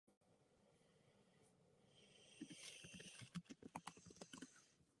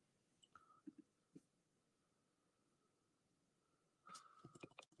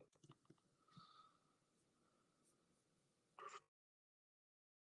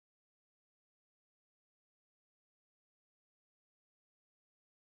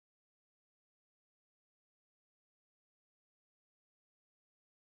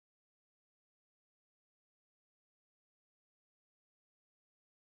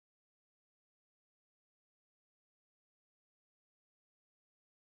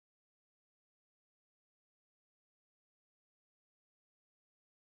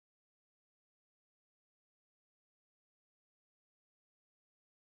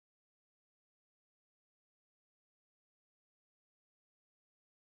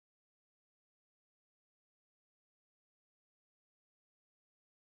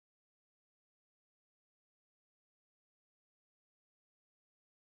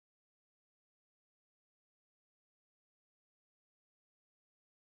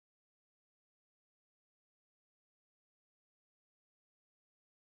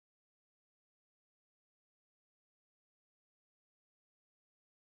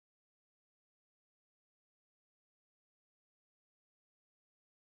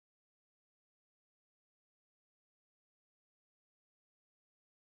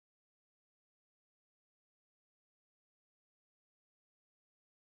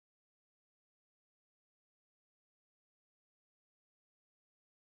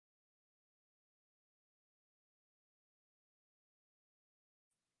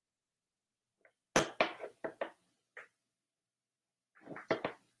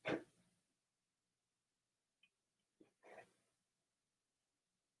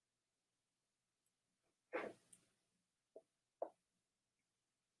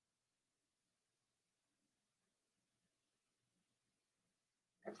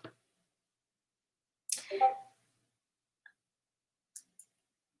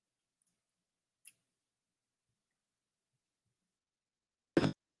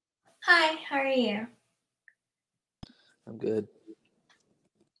Hi, how are you? I'm good.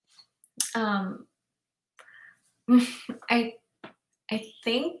 Um, I I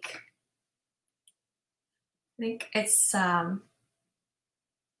think it's I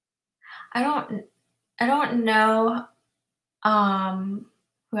don't I don't know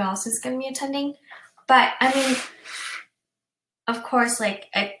who else is gonna be attending, but I mean, of course, like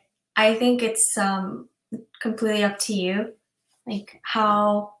I think it's completely up to you, like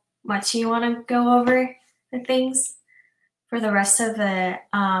how much you want to go over the things for the rest of the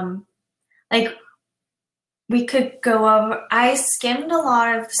like we could go over. I skimmed a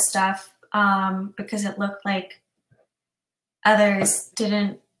lot of stuff because it looked like others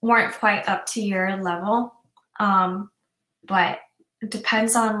weren't quite up to your level. Um, but it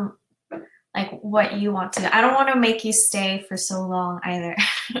depends on like what you want to do. I don't want to make you stay for so long either.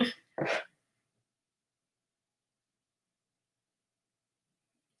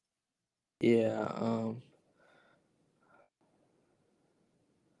 Yeah,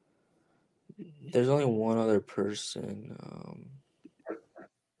 there's only one other person.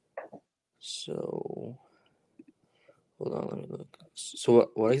 So hold on, let me look.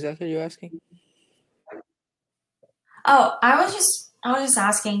 So what exactly are you asking? Oh, I was just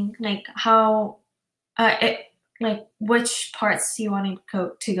asking like how it like which parts you wanted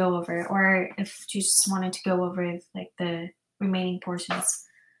to go over, or if you just wanted to go over like the remaining portions.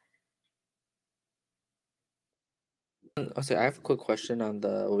 I'll say I have a quick question on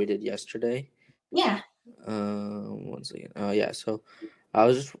the what we did yesterday. Yeah. One second. Yeah. So I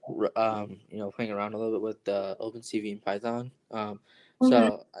was just playing around a little bit with the OpenCV and Python. Hmm.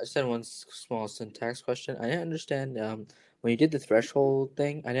 So I just had one small syntax question. I didn't understand when you did the threshold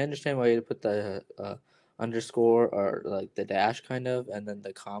thing. I didn't understand why you had to put the underscore or like the dash kind of, and then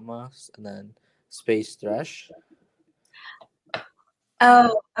the commas, and then space thresh.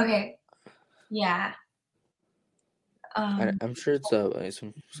 Oh, okay. Yeah. I'm sure it's like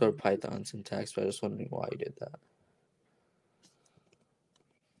some sort of Python syntax, but I was just wondering why you did that.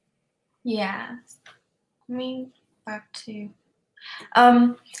 Yeah. Let me back to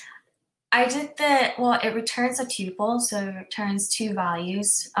um I did it returns a tuple, so it returns two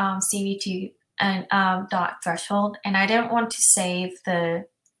values, CV2 and dot threshold, and I didn't want to save the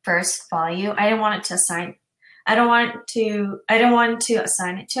first value. I don't want to assign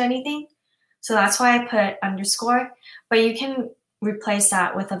it to anything. So that's why I put underscore, but you can replace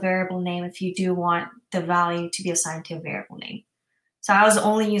that with a variable name if you do want the value to be assigned to a variable name. So I was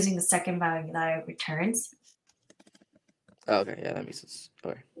only using the second value that it returns. Oh, okay, yeah, that makes sense.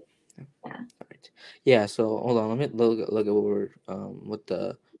 Okay. Yeah. All right. Yeah, so hold on, let me look at what we're what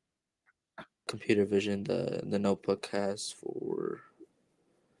the computer vision the notebook has for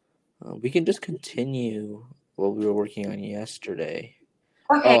we can just continue what we were working on yesterday.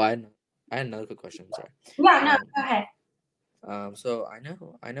 Okay. Oh, I had another quick question, sorry. Yeah, no, Um go ahead. so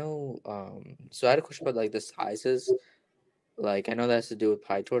I know so I had a question about like the sizes. Like I know that has to do with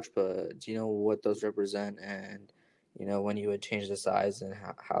PyTorch, but do you know what those represent and when you would change the size and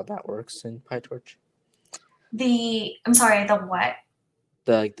how that works in PyTorch? I'm sorry, the what?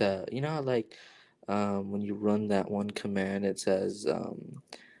 The how, like when you run that one command it says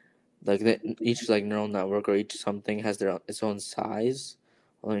like each like neural network or each something has its own size.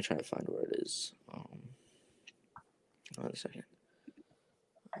 Well, let me try to find where it is. Hold on a second.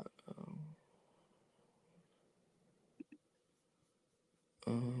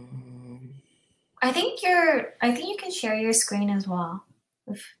 Um, I think you can share your screen as well,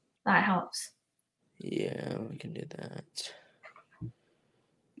 if that helps. yeah, we can do that.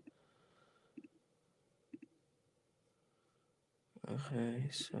 Okay,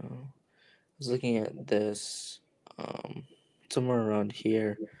 so I was looking at this somewhere around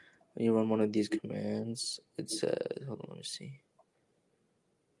here. When you run one of these commands, it says, hold on, let me see.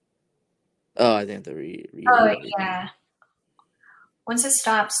 Oh, I think I have to rewrite Oh everything. yeah. Once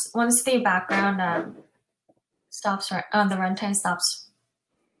the background the runtime stops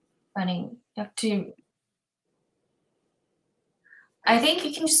running, you have to. I think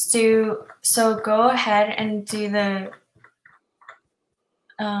you can just do so. Go ahead and do the.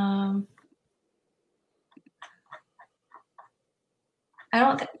 Um,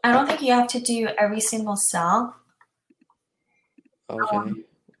 I don't think you have to do every single cell, Okay.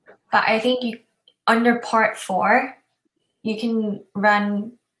 but I think you under part four you can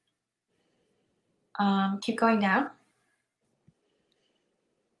run. Keep going down.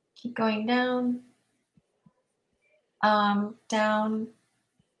 Keep going down. Down,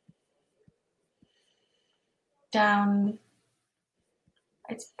 down.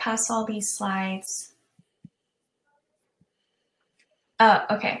 It's past all these slides. Oh,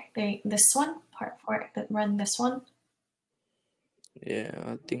 okay. This one part for it. Run this one. Yeah,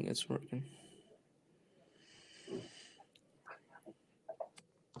 I think it's working.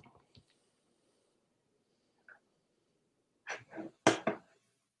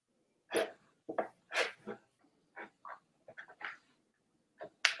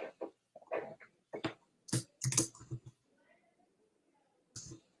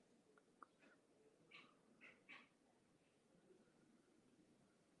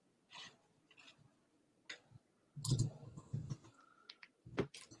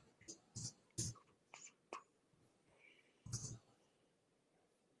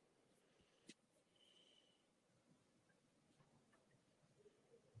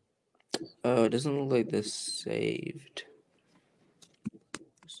 Oh, it doesn't look like this saved.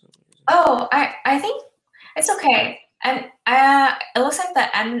 Oh, I think it's okay. And it looks like the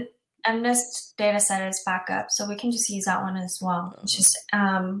MNIST data set is back up, so we can just use that one as well. It's just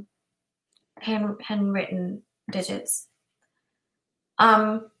handwritten digits.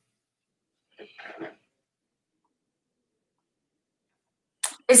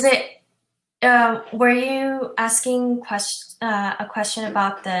 Is it? Were you asking a question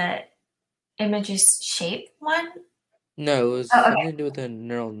about the image's shape one? No, it was Oh, okay. something to do with the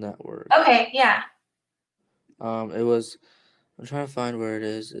neural network. Okay, yeah. It was. I'm trying to find where it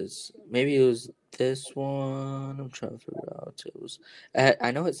is. Maybe it was this one. I'm trying to figure out. It was. I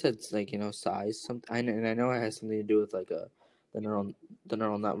know it said like size something. And I know it has something to do with like the neural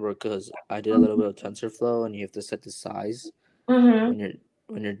network because I did a little bit of TensorFlow and you have to set the size Mm-hmm.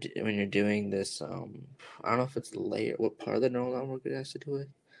 when you're doing this. I don't know if it's the layer. What part of the neural network it has to do with?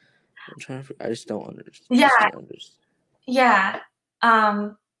 I'm trying to. I just don't understand. Yeah. Just don't understand. Yeah.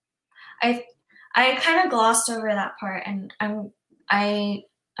 I kind of glossed over that part, and I'm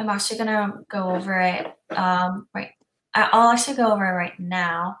actually gonna go over it. Right. I'll actually go over it right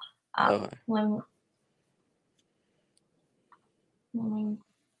now. Okay.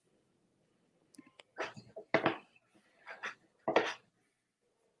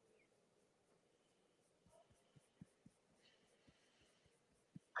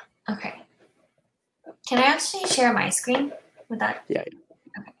 Okay. Can I actually share my screen with that? Yeah.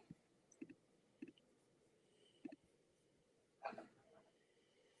 Okay.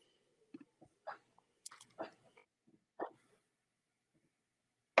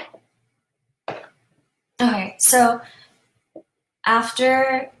 Okay. So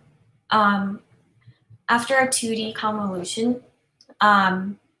after after a 2D convolution,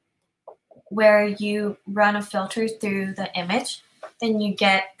 where you run a filter through the image, then you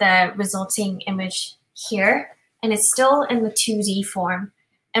get the resulting image here, and it's still in the 2D form.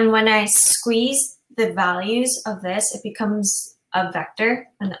 And when I squeeze the values of this, it becomes a vector,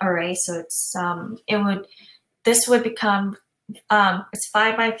 an array. So it's this would become it's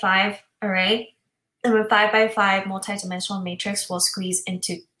 5x5 array, and a 5x5 multidimensional matrix will squeeze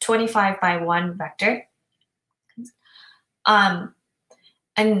into 25x1 vector. And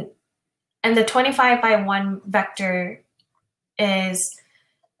the 25x1 vector is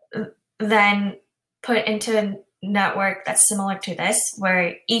then put into a network that's similar to this,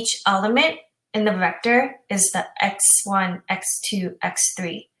 where each element in the vector is the x1, x2,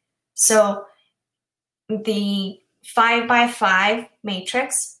 x3. So the 5x5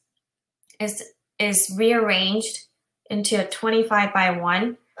 matrix is rearranged into a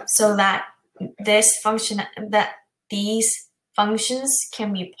 25x1 so that these functions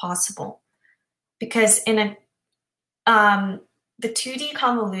can be possible. Because in a the 2D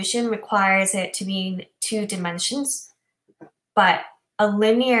convolution requires it to be in 2 dimensions, but a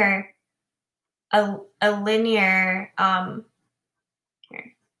linear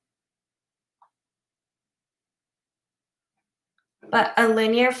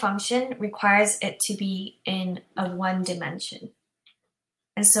function requires it to be in a 1 dimension,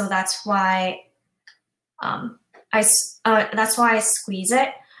 and so that's why I squeeze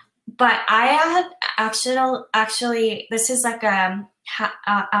it. But I had actually this is like a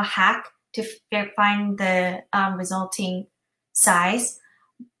hack to find the resulting size,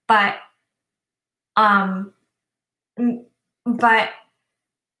 but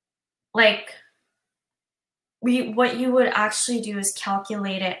like what you would actually do is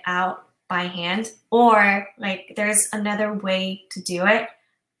calculate it out by hand, or like there's another way to do it.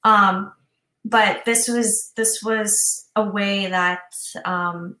 But this was a way that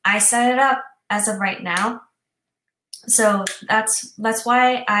I set it up as of right now. So that's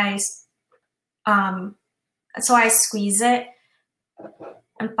why I squeeze it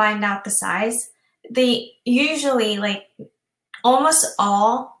and find out the size. They usually, like almost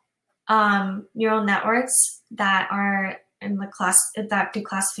all neural networks that are in the class that do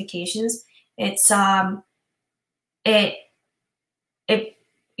classifications, it it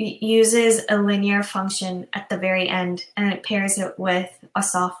uses a linear function at the very end, and it pairs it with a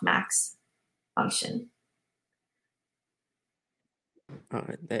softmax function. All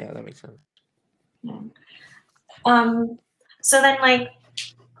right, yeah, that makes sense. Yeah. So then like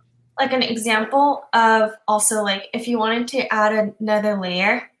an example of also like if you wanted to add another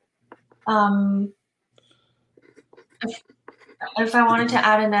layer, if I wanted to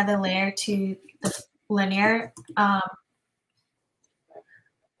add another layer to the linear,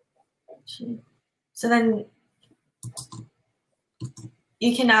 so then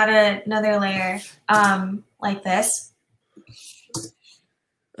you can add another layer like this.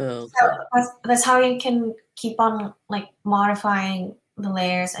 Okay. So that's how you can keep on like modifying the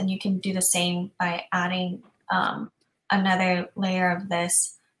layers, and you can do the same by adding another layer of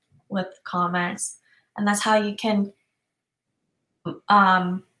this with comments, and that's how you can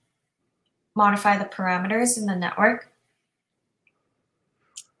modify the parameters in the network.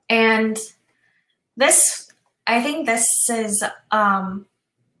 And this, I think this is, I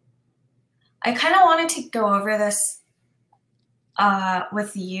kind of wanted to go over this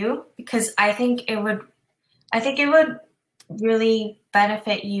with you because I think it would really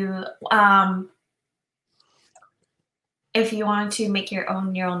benefit you if you wanted to make your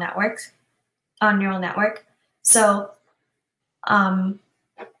own neural network. So,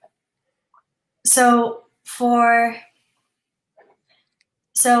 so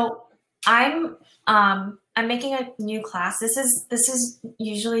I'm making a new class. This is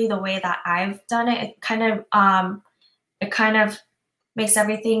usually the way that I've done it. It kind of makes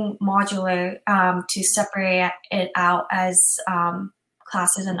everything modular to separate it out as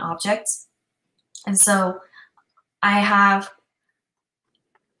classes and objects. And so I have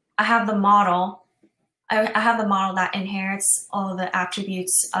the model. I have the model that inherits all the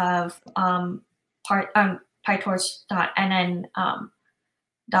attributes of PyTorch.nn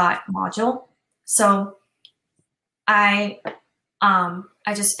dot module. So I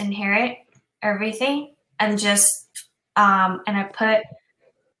just inherit everything and just and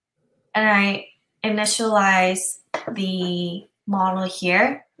I initialize the model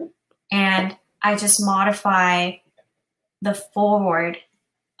here, and I just modify the forward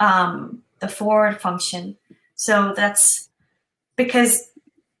function. So that's because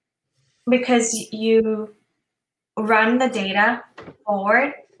you run the data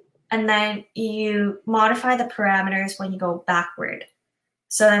forward and then you modify the parameters when you go backward.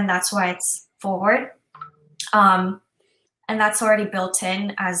 So then that's why it's forward. And that's already built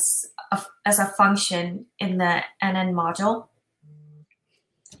in as a function in the NN module.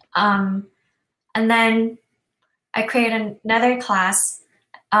 And then I create another class,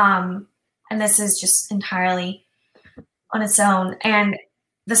 and this is just entirely on its own. And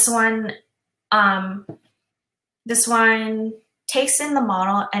this one takes in the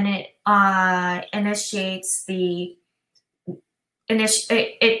model, and it initiates the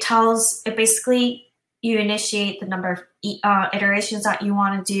it basically you initiate the number of iterations that you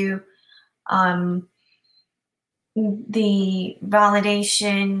want to do, the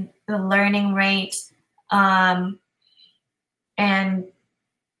validation, the learning rate, and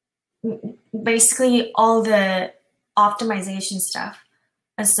basically all the optimization stuff.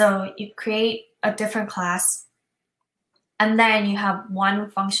 And so you create a different class, and then you have one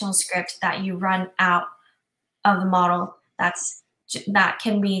functional script that you run out of the model that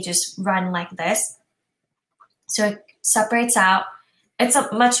can be just run like this. So it separates out. It's a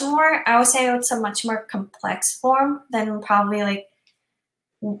much more, I would say it's a much more complex form than probably like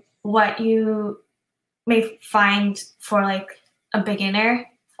what you may find for like a beginner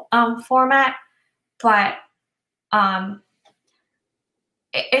format, but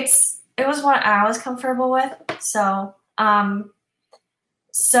it was what I was comfortable with. So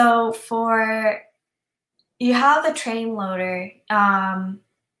so for you have the train loader.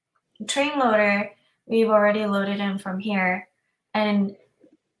 Train loader, we've already loaded in from here. And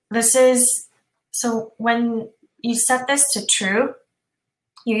this is, so when you set this to true,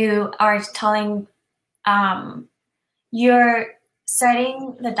 you are telling, you're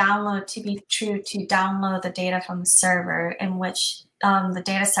setting the download to be true to download the data from the server, in which the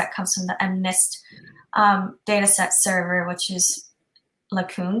data set comes from the MNIST dataset server, which is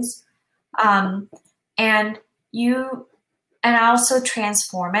Lacoons. And I also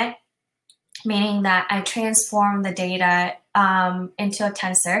transform it, meaning that I transform the data into a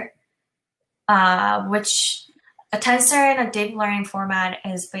tensor, which a tensor in a deep learning format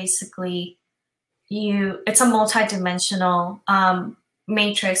is basically it's a multi-dimensional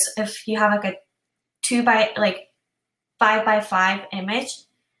matrix. If you have like a 5x5 image,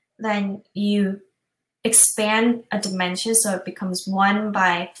 then you expand a dimension so it becomes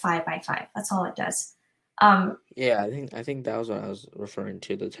 1x5x5. That's all it does. Yeah, I think that was what I was referring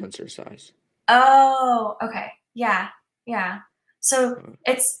to, the tensor size. Oh, okay. Yeah, yeah. So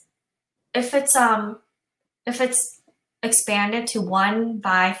it's if it's expanded to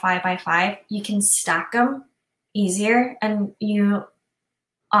 1x5x5, you can stack them easier, and you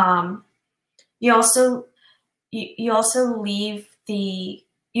you also you also leave the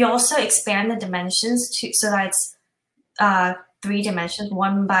you also expand the dimensions to so that it's 3 dimensions,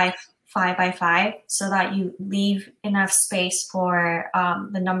 1x5x5, so that you leave enough space for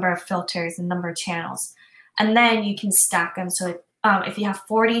the number of filters and number of channels, and then you can stack them. So if you have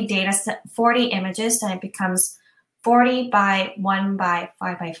 40 images, then it becomes 40 by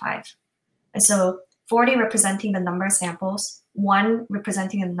 1x5x5, and so 40 representing the number of samples, 1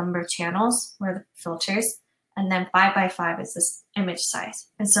 representing the number of channels or the filters, and then 5x5 is this image size.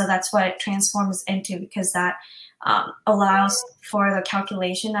 And so that's what it transforms into, because that allows for the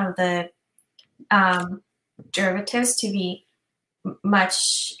calculation of the derivatives to be much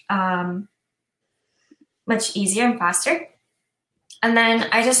easier and faster. And then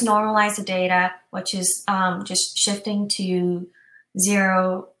I just normalize the data, which is just shifting to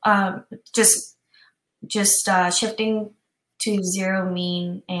 0, just shifting to 0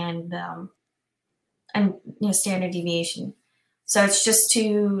 mean and standard deviation. So it's just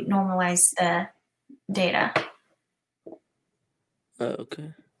to normalize the data.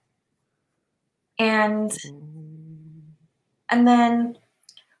 Okay. And then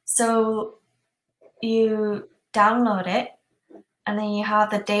so you download it, and then you have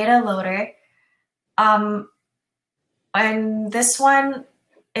the data loader. And this one,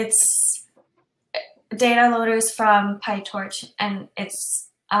 it's data loaders from PyTorch, and it's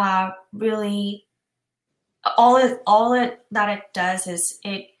really all that it does is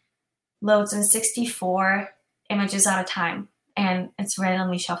it loads in 64 images at a time, and it's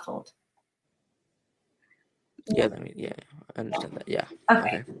randomly shuffled. Yeah, I understand that. Yeah.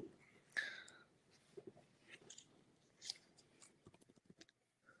 Okay.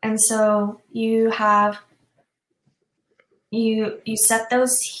 And so you have you set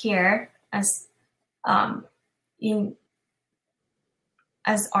those here as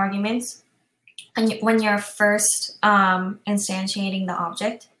as arguments, and when you're first instantiating the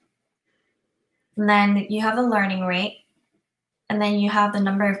object, and then you have the learning rate, and then you have the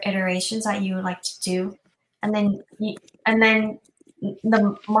number of iterations that you would like to do, and then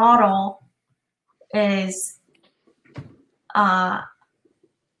the model is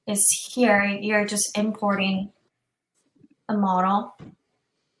here. You're just importing the model,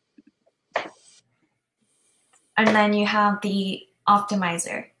 and then you have the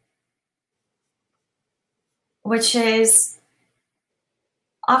optimizer, which is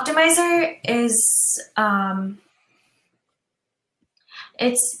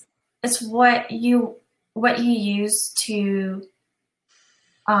it's what you use to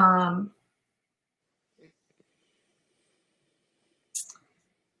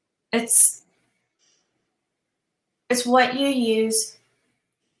it's what you use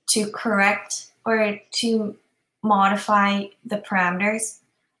to correct or to modify the parameters.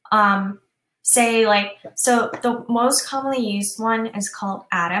 Say so the most commonly used one is called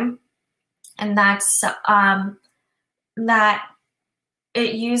Atom, and that's that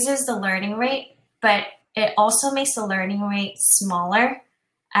it uses the learning rate, but it also makes the learning rate smaller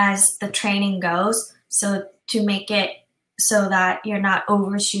as the training goes, so to make it so that you're not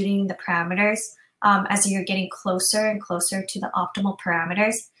overshooting the parameters as you're getting closer and closer to the optimal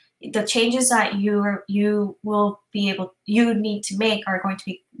parameters. The changes that you need to make are going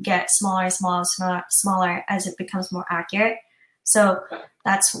to get smaller and smaller as it becomes more accurate. So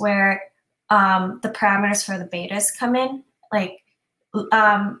that's where the parameters for the betas come in,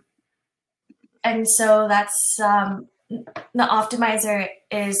 and so that's the optimizer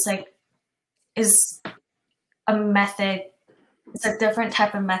is a method. It's a different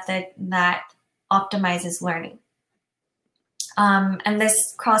type of method that optimizes learning. And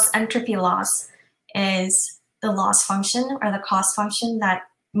this cross entropy loss is the loss function or the cost function that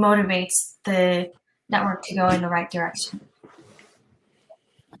motivates the network to go in the right direction.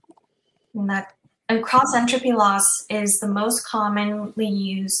 And cross entropy loss is the most commonly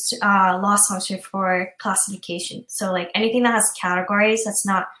used loss function for classification. So anything that has categories that's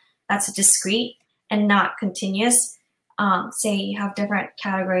discrete and not continuous. Say you have different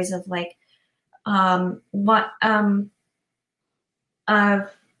categories of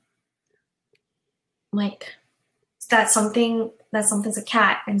that something's a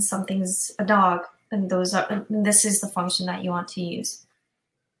cat and something's a dog. then this is the function that you want to use.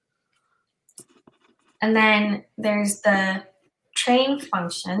 And then there's the train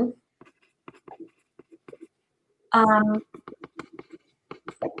function.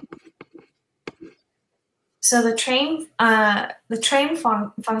 So the train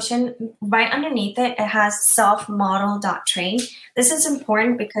function, right underneath it, it has self-model.train. This is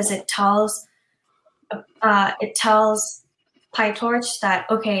important because it tells PyTorch that,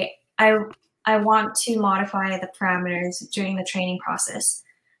 okay, I want to modify the parameters during the training process,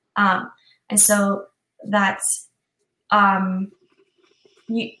 and so that's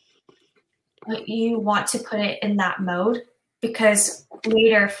you want to put it in that mode, because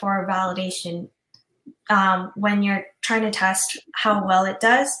later for validation, when you're trying to test how well it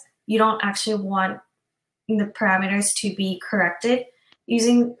does, you don't actually want the parameters to be corrected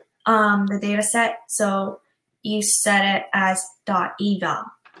using the data set. So you set it as .eval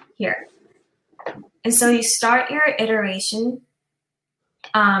here. And so you start your iteration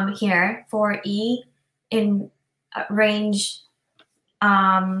here for E in range,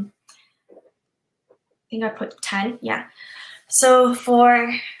 I think I put 10, yeah. So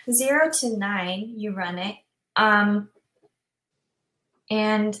for 0 to 9, you run it. And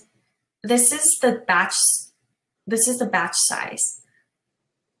this is the batch size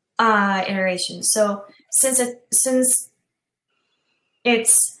iteration. So since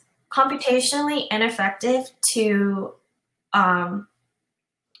it's computationally ineffective to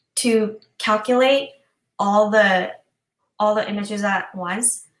calculate all the images at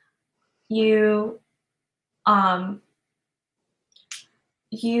once, you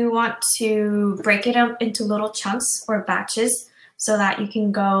want to break it up into little chunks or batches so that you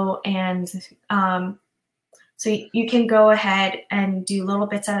can go and so you can go ahead and do little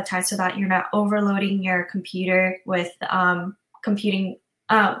bits at a time so that you're not overloading your computer with computing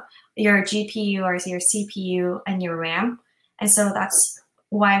your GPU or your CPU and your RAM. And so that's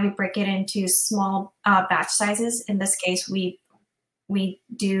why we break it into small batch sizes. In this case, we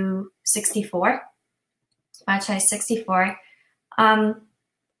do 64, batch size 64.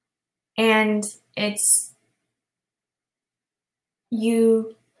 And it's,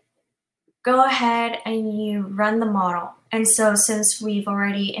 you go ahead and you run the model. And so since we've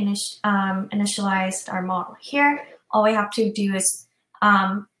already initialized our model here, all we have to do is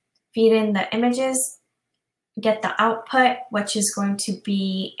feed in the images, get the output, which is going to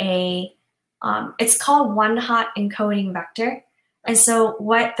be a, it's called one-hot encoding vector. And so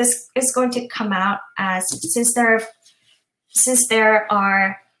what this is going to come out as, since there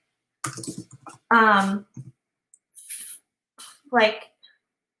are like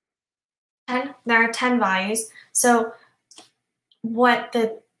 10, there are 10 values. So what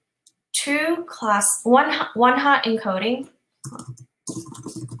the true class, one-hot encoding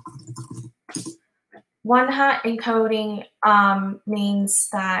means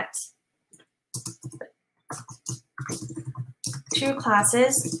that true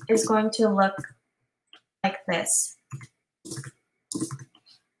classes is going to look like this.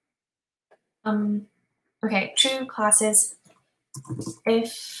 Okay, true classes,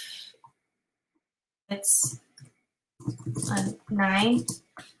 if it's a 9,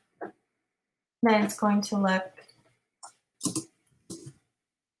 then it's going to look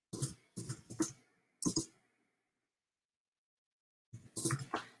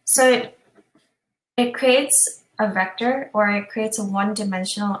so it creates a vector, or it creates a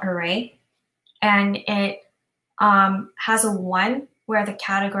one-dimensional array, and it has a 1 where the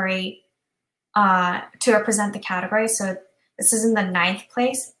category to represent the category. So this is in the 9th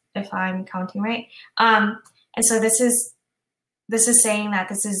place, if I'm counting right. And so this is saying that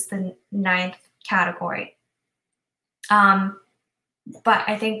this is the 9th category. But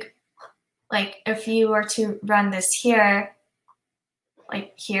I think, like, if you were to run this here,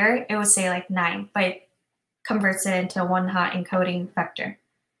 like here, it would say like 9, but it converts it into a one-hot encoding vector.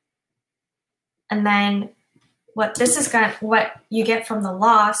 And then what you get from the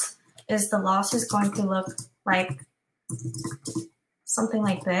loss is, the loss is going to look like something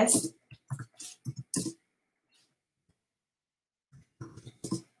like this.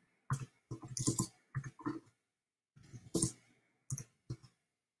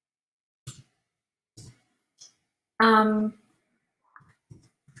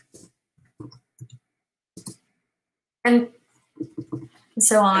 And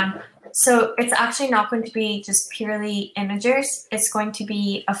so on. So it's actually not going to be just purely integers. It's going to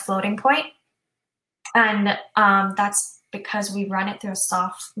be a floating point. And that's because we run it through a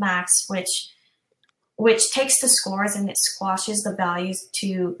softmax, which takes the scores and it squashes the values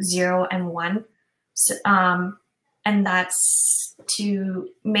to 0 and 1. So, and that's to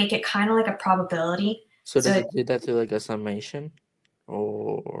make it kind of like a probability. So does it do that through like a summation,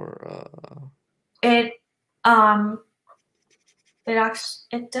 or it it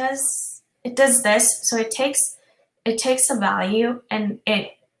does this. So it takes a value and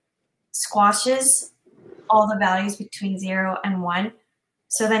it squashes all the values between 0 and 1.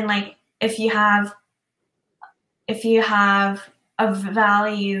 So then, like, if you have a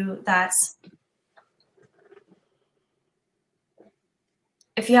value that's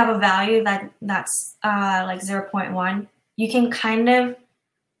like 0.1, you can kind of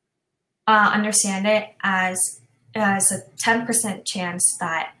understand it as a 10% chance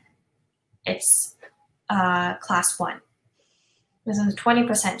that it's class 1. There's a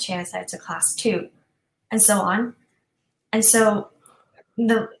 20% chance that it's a class 2, and so on. And so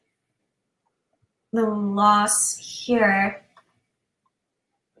the loss here,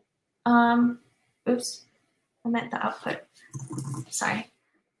 oops, I meant the output. Sorry.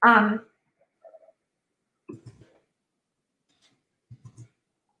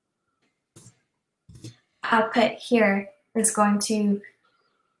 Output here is going to,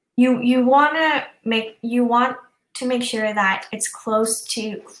 you want to make sure that it's closest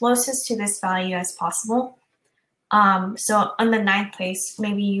to this value as possible. So on the 9th place,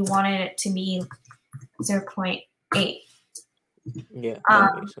 maybe you wanted it to be 0.8. Yeah,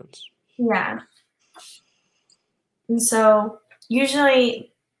 that makes sense. Yeah. And so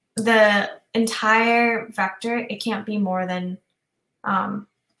usually the entire vector, it can't be more than 1,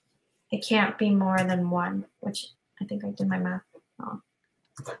 which I think I did my math wrong.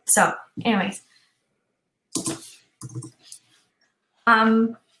 So anyways,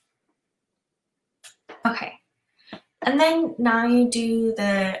 okay. And then now you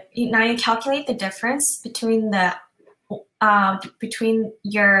calculate the difference between between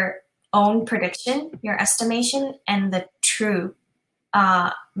your own prediction, your estimation, and the true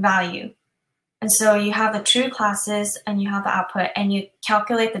value. And so you have the true classes and you have the output, and you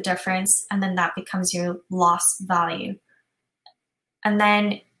calculate the difference, and then that becomes your loss value. And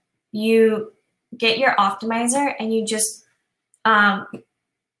then you get your optimizer and you just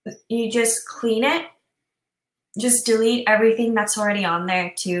clean it. Just delete everything that's already on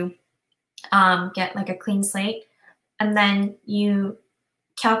there to get like a clean slate. And then you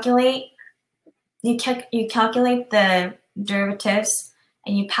calculate the derivatives,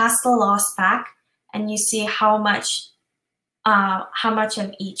 and you pass the loss back, and you see how much of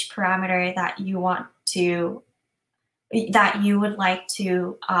each parameter that you would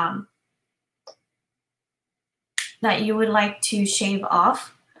like to shave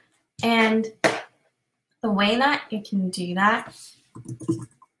off. And the way that you can do that,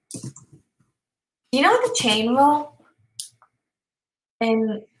 you know the chain rule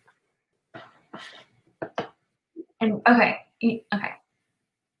and okay.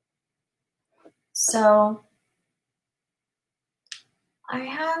 So I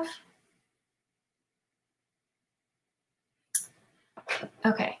have,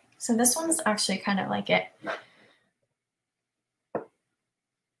 okay, so this one's actually kind of like it.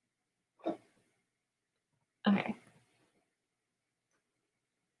 Okay.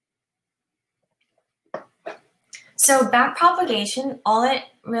 So backpropagation, all it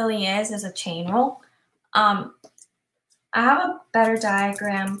really is a chain rule. I have a better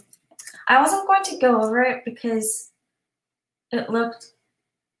diagram. I wasn't going to go over it because it looked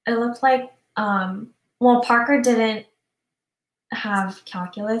like, well, Parker didn't have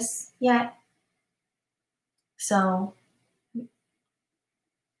calculus yet. So,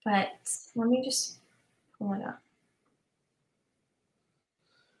 but let me just pull it up.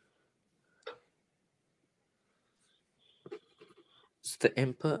 So the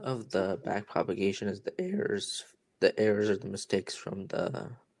input of the backpropagation is the errors or the mistakes from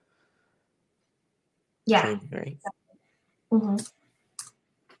the training, right? Mm-hmm.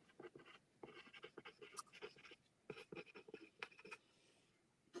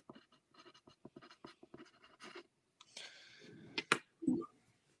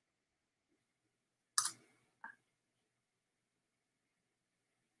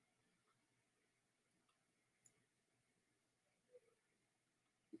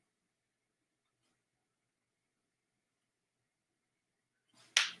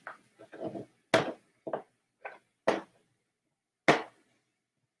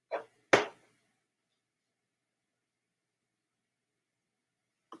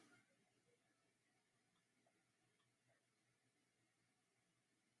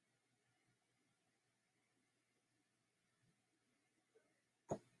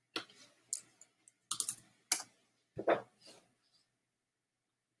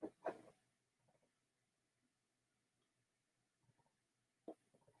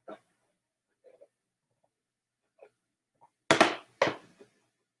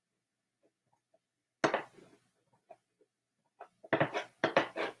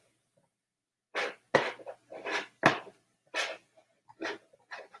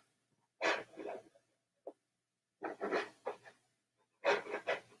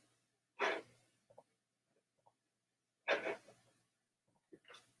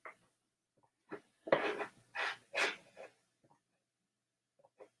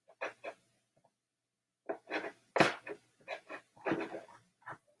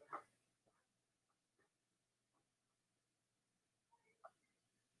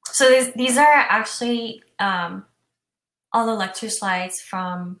 So these are actually all the lecture slides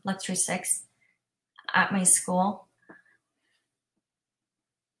from lecture 6 at my school.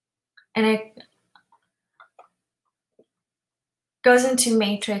 And it goes into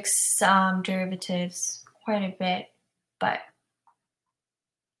matrix derivatives quite a bit, but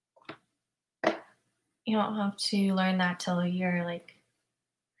you don't have to learn that till you're like,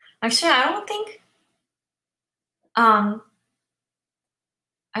 actually, I don't think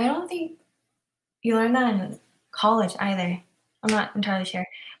you learn that in college either. I'm not entirely sure,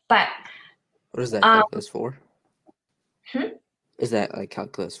 but What is that calculus for? Hmm? Is that like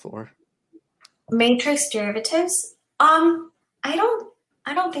calculus for? Matrix derivatives? I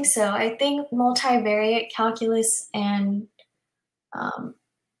don't think so. I think multivariate calculus and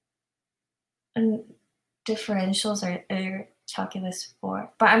differentials are calculus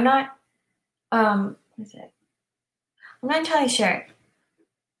 4. But I'm not what is it? I'm not entirely sure.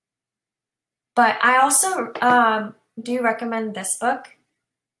 But I also do recommend this book,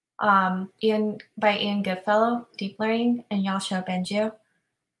 by Ian Goodfellow, Deep Learning, and Yasha Bengio.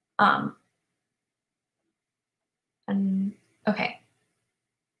 And okay.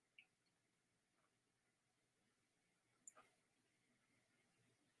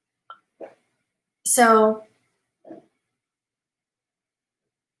 So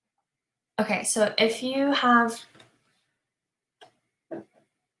if you have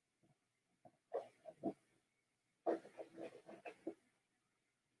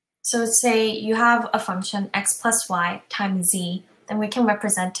So say you have a function x plus y times z, then we can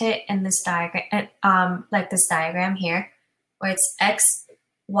represent it in this diagram, like this diagram here, where it's x,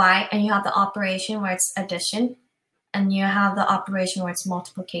 y, and you have the operation where it's addition, and you have the operation where it's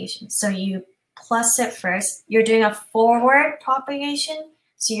multiplication. So you plus it first. You're doing a forward propagation,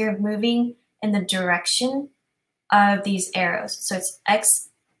 so you're moving in the direction of these arrows. So it's x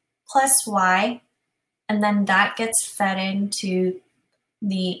plus y, and then that gets fed into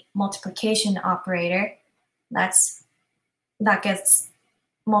the multiplication operator. That gets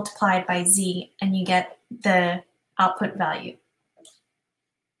multiplied by z, and you get the output value.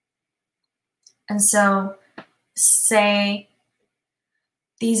 And so say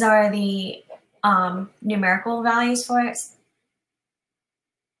these are the numerical values for it.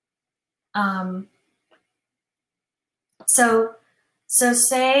 So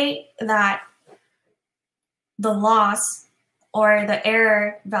say that the loss or the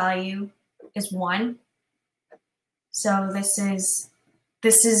error value is 1. So this is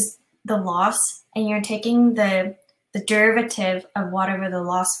the loss, and you're taking the derivative of whatever the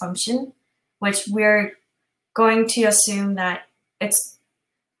loss function, which we're going to assume that it's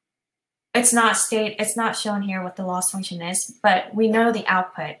not shown here what the loss function is, but we know the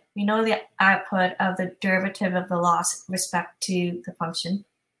output. We know the output of the derivative of the loss with respect to the function.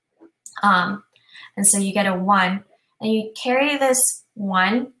 And so you get a 1, and you carry this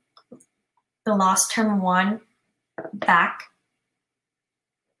 1, the loss term 1, back.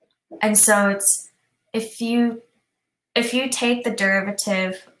 And so it's if you take the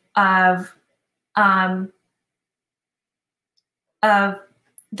derivative of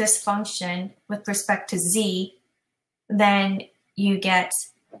this function with respect to z, then you get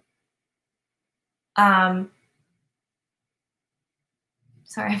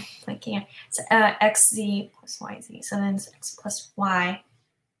sorry, I can't. It's xz plus yz. So then it's x plus y.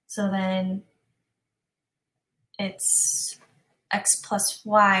 So then it's x plus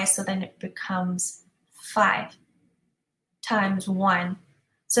y. So then it becomes 5 times 1.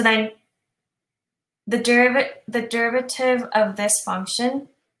 So then the derivative of this function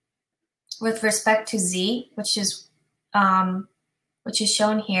with respect to z, which is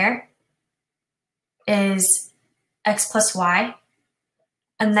shown here, is x plus y.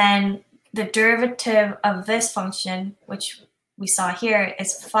 And then the derivative of this function, which we saw here,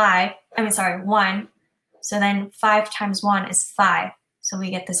 is 1. So then 5 times 1 is 5. So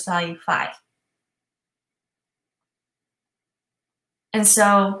we get this value 5. And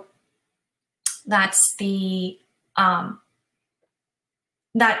so that's the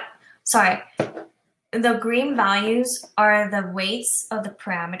the green values are the weights of the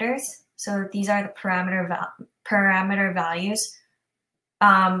parameters. So these are the parameter values.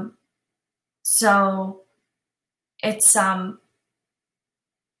 So it's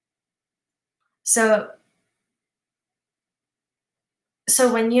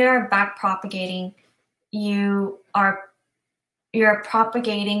so when you're back propagating, you're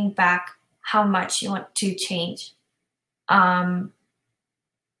propagating back how much you want to change the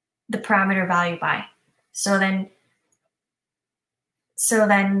parameter value by. So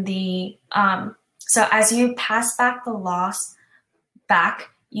as you pass back the loss back,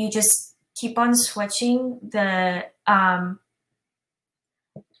 you just keep on switching the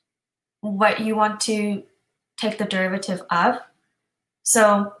what you want to take the derivative of.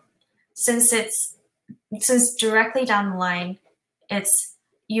 So since directly down the line, it's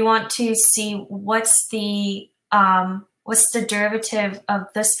you want to see what's the derivative of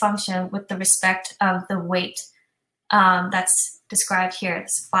this function with the respect of the weight that's described here,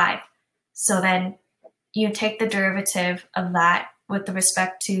 it's 5. So then you take the derivative of that with the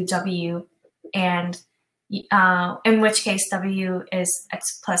respect to w, and in which case w is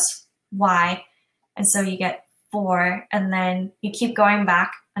x plus y, and so you get 4, and then you keep going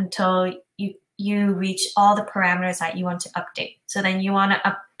back until you reach all the parameters that you want to update. So then you want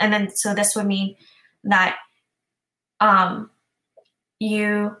to and then so this would mean that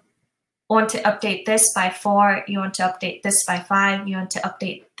you want to update this by 4, you want to update this by 5, you want to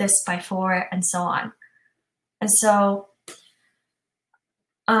update this by 4, and so on. And so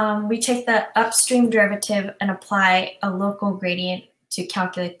we take the upstream derivative and apply a local gradient to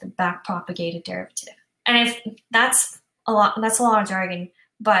calculate the back-propagated derivative. And if that's a lot of jargon,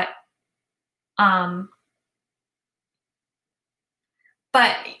 but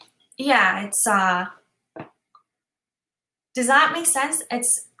yeah, it's does that make sense?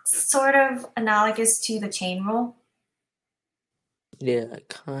 It's sort of analogous to the chain rule. Yeah, it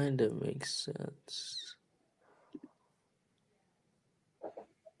kind of makes sense.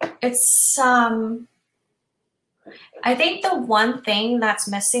 It's I think the one thing that's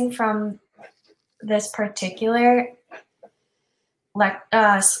missing from this particular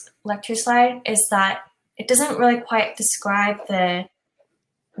lecture slide is that it doesn't really quite describe the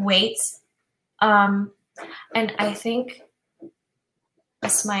weights. And I think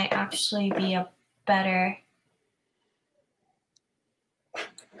this might actually be a better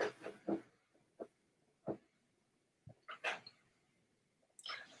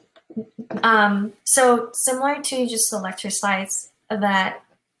so similar to just the lecture slides that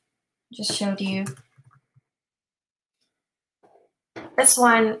just showed you, this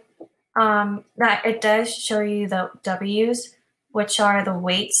one that it does show you the W's, which are the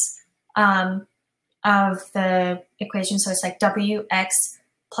weights of the equation. So it's like Wx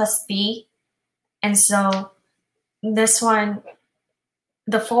plus B. And so this one,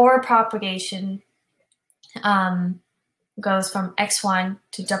 the forward propagation goes from x1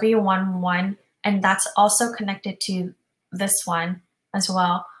 to w11, and that's also connected to this one as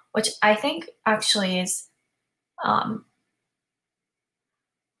well, which I think actually is, not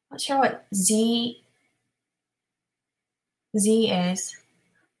sure what z is,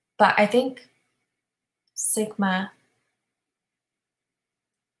 but I think sigma,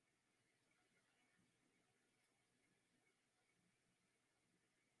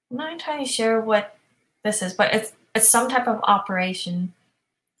 I'm not entirely sure what this is, but it's some type of operation.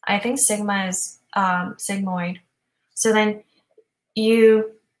 I think sigma is sigmoid. So then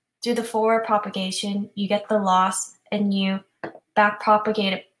you do the forward propagation, you get the loss, and you back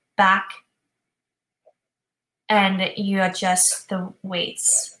propagate it back, and you adjust the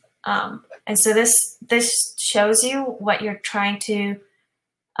weights. And so this shows you what you're trying to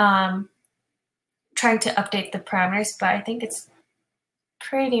update the parameters, but I think it's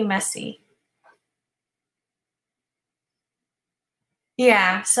pretty messy.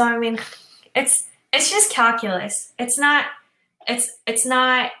 Yeah, so I mean, it's just calculus. It's not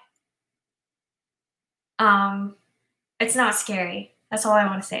scary. That's all I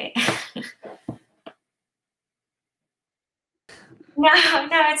want to say. No,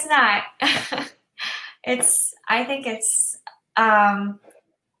 it's not. I think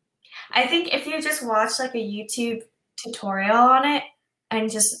if you just watch like a YouTube tutorial on it and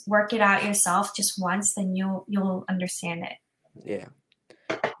just work it out yourself just once, then you'll understand it. Yeah.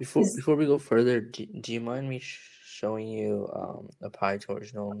 Before we go further, do you mind me showing you a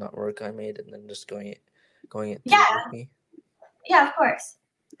PyTorch neural network I made, and then just going it through with me? Yeah, of course.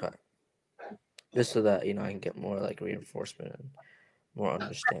 Okay. Just so that I can get more like reinforcement and more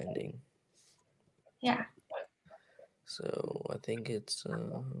understanding. Yeah. So I think it's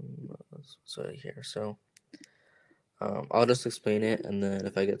right here. So I'll just explain it, and then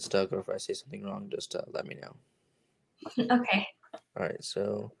if I get stuck or if I say something wrong, just let me know. Okay. All right.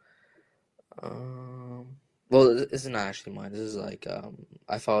 So well, this is not actually mine. This is like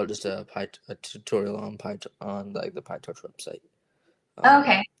I followed just a tutorial on like the PyTorch website.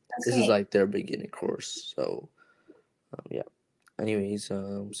 Okay. This is like their beginning course. So yeah. Anyways,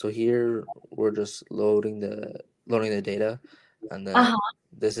 so here we're just loading the data, and then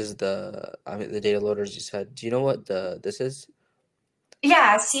this is the data loaders you said. Do you know what this is?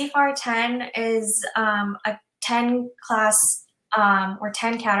 Yeah, CFAR 10 is a 10 class or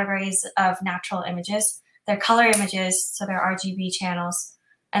 10 categories of natural images. They're color images, so they're RGB channels,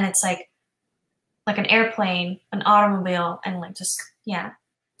 and it's like an airplane, an automobile, and like just yeah.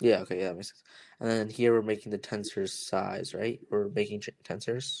 Yeah, okay, yeah, that makes sense. And then here we're making the tensor size, right? We're making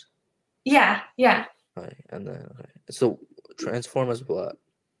tensors. Yeah, yeah. Okay, and then okay. So transform is what?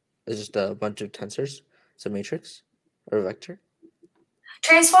 It's just a bunch of tensors. It's a matrix or a vector.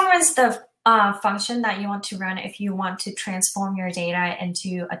 Transform is the function that you want to run if you want to transform your data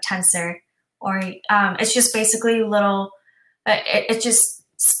into a tensor, or it's just basically little. It's just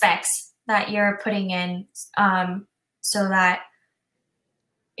specs that you're putting in, so that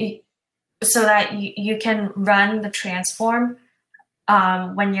you can run the transform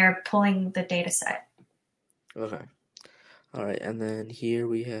when you're pulling the data set. Okay. All right, and then here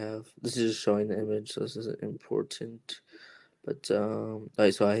we have, this is just showing the image, so this isn't important. But all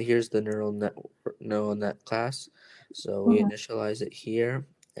right, so here's the neural net class. So we initialize it here,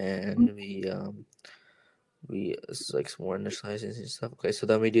 and we this is like some more initializing and stuff. Okay, so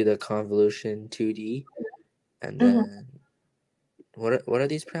then we do the convolution 2D, and Mm-hmm. then what are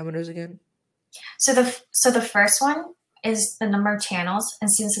these parameters again? So the first one is the number of channels, and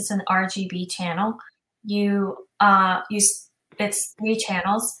since it's an RGB channel, you use it's 3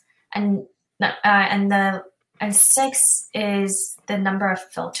 channels, and and 6 is the number of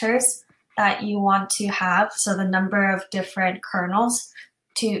filters that you want to have. So the number of different kernels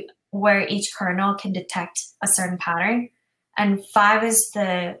to where each kernel can detect a certain pattern, and 5 is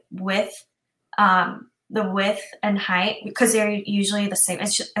the width and height, because they're usually the same.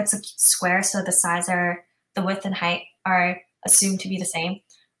 It's a square, so the width and height are assumed to be the same.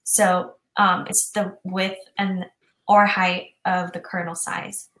 So it's the width and or height of the kernel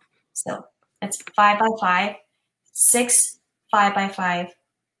size. So it's 5 by 5, 6 5 by 5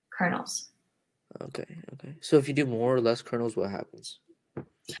 kernels. Okay. So if you do more or less kernels, what happens?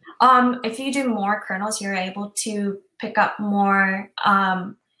 If you do more kernels, you're able to pick up more.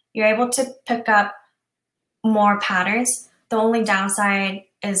 You're able to pick up more patterns. The only downside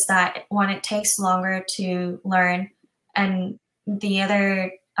is that when it takes longer to learn, and the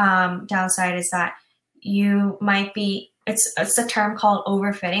other downside is that you might be, it's a term called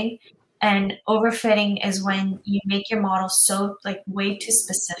overfitting, and overfitting is when you make your model so like way too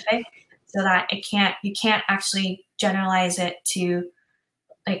specific so that you can't actually generalize it to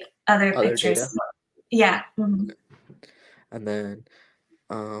like other pictures. Data. Yeah. Mm-hmm. Okay. And then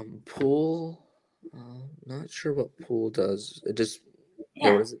pool. Not sure what pool does. It just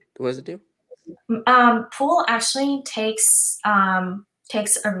Yeah. What does it do? Pool actually takes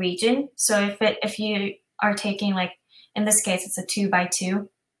a region. So if you are taking, like in this case, it's a 2 by 2.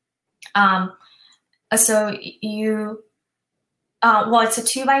 So it's a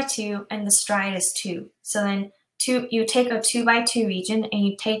 2 by 2, and the stride is 2. So then you take a 2 by 2 region, and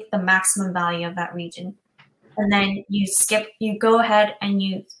you take the maximum value of that region, and then you go ahead and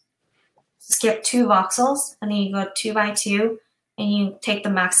you skip 2 voxels, and then you go 2 by 2, and you take the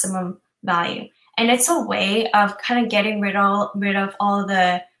maximum value. And it's a way of kind of getting rid of all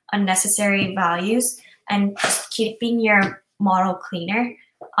the unnecessary values and just keeping your model cleaner,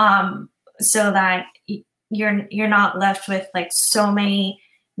 so that you're not left with like so many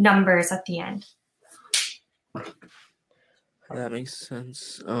numbers at the end. That makes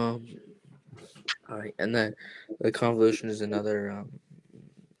sense. All right, and then the convolution is another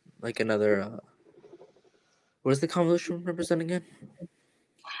what does the convolution represent again?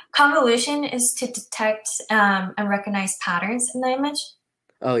 Convolution is to detect and recognize patterns in the image.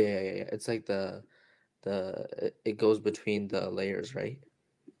 Oh yeah. It's like it goes between the layers, right?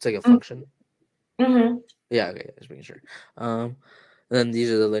 It's like a function. Mm-hmm. Yeah, okay, just making sure. And then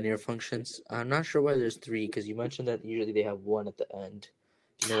these are the linear functions. I'm not sure why there's 3, because you mentioned that usually they have 1 at the end.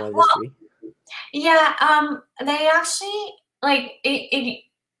 Do you know why there's 3? Yeah, they actually like it.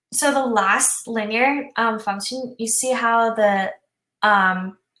 So the last linear function, you see how the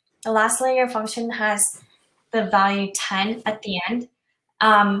last linear function has the value 10 at the end,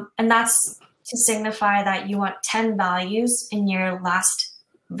 and that's to signify that you want 10 values in your last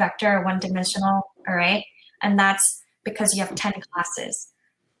vector one-dimensional array, and that's because you have 10 classes,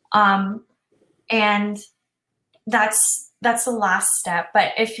 and that's the last step.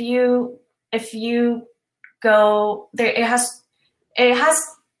 But if you go there, it has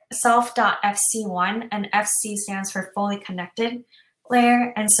self.fc1, and fc stands for fully connected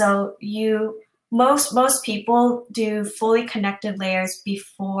layer, and so most people do fully connected layers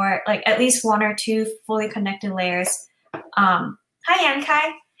before, like at least 1 or 2 fully connected layers. Hi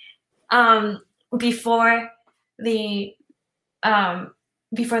Yankai. Before the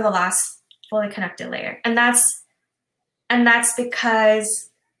last fully connected layer, and that's and that's because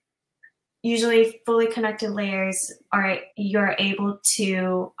usually fully connected layers you're able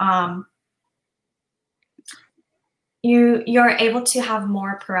to you're able to have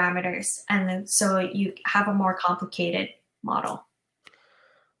more parameters, and then so you have a more complicated model.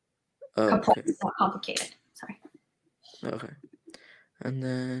 Oh, okay. Complex, not complicated. Sorry. Okay. And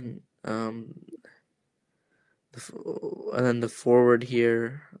then the forward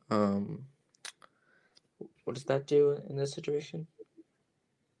here, what does that do in this situation?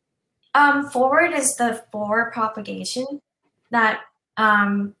 Forward is the forward propagation that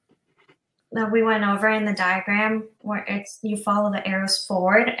that we went over in the diagram, where you follow the arrows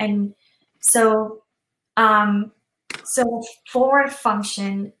forward, and so so forward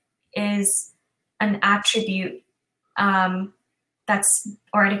function is an attribute that's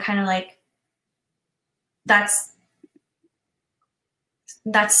already kind of like that's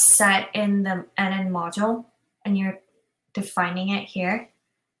set in the NN module, and you're defining it here.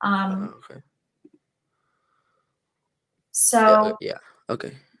 Okay. So yeah.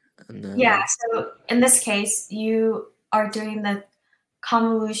 Okay. And then yeah, so in this case, you are doing the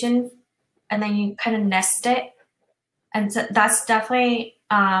convolution, and then you kind of nest it, and so that's definitely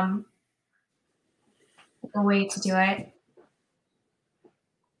a way to do it.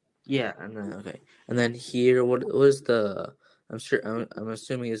 yeah, and then okay, and then here, what was the? I'm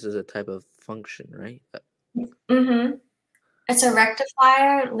assuming this is a type of function, right? Mm-hmm. It's a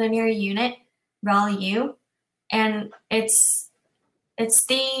rectifier linear unit, rel-u, and it's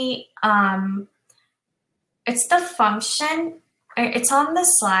the function. It's on the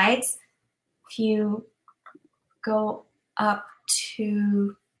slides. If you go up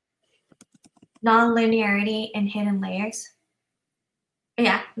to nonlinearity and hidden layers,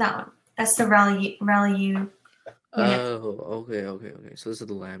 yeah, that one. That's the rel-u unit. Oh, okay. So this is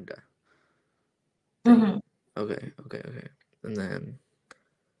the lambda thing. Mm-hmm. Okay. And then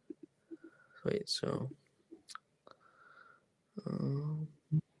wait, so oh,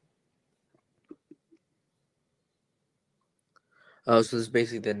 so this is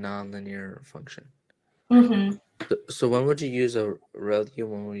basically the nonlinear function. Mm-hmm. So when would you use a ReLU?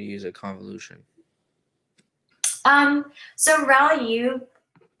 When would you use a convolution? So rel-u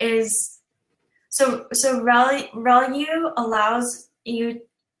is rel-u allows you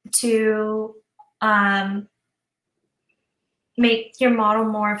to make your model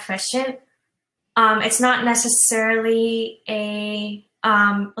more efficient. It's not necessarily a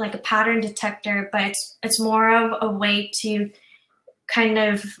like a pattern detector, but it's more of a way to kind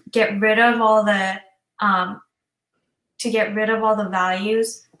of get rid of all the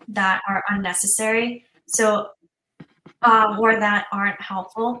values that are unnecessary. So or that aren't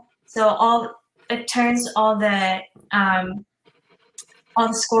helpful. So it turns all the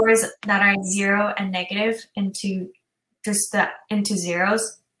scores that are 0 and negative into into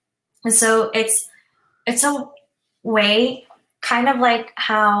zeros. And so it's a way, kind of like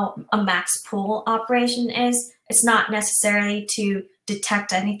how a max pool operation is. It's not necessarily to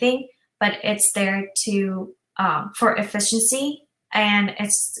detect anything, but it's there to for efficiency, and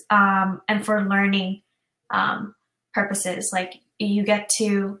it's and for learning purposes. Like you get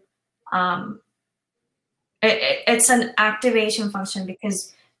to it's an activation function,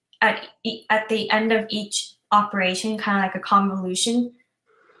 because at the end of each operation, kind of like a convolution.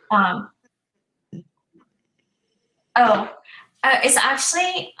 It's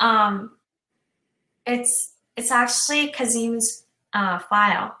actually it's actually Kazim's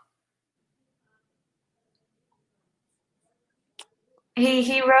file.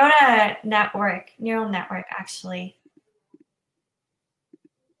 He wrote a neural network actually.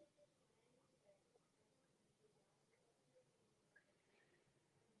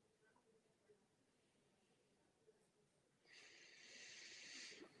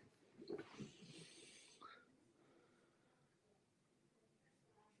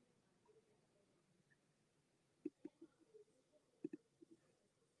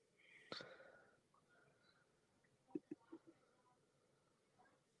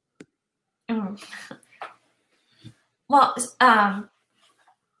 Mm. Well,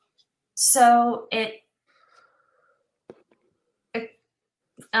 so it's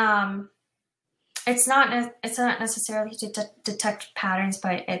not necessarily to detect patterns,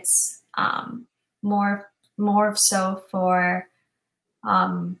 but it's more so for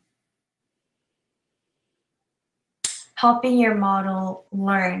helping your model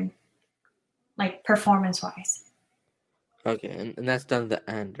learn, like performance wise. Okay, and that's done at the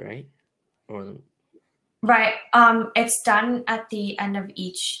end, right? Or Right. It's done at the end of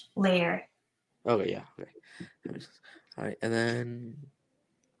each layer. okay, yeah, okay. All right, and then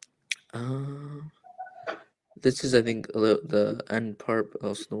this is, I think, a little, the end part, but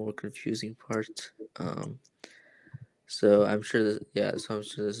also the more confusing part. So I'm sure this, yeah. So I'm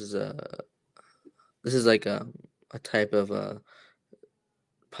sure this is like a type of a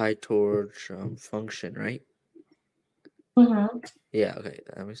PyTorch function, right? Mm-hmm. Yeah. Okay,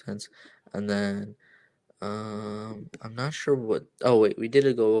 that makes sense. And then I'm not sure what. Oh wait, we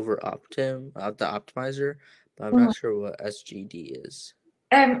did go over the optimizer, but I'm not Mm-hmm. sure what SGD is.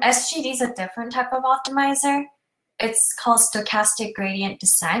 SGD is a different type of optimizer. It's called stochastic gradient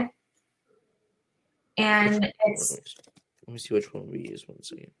descent, Which and let it's me see which one we use. One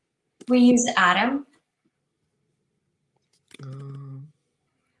second. we use Atom. Um.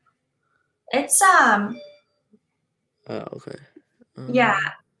 It's Oh, okay. yeah,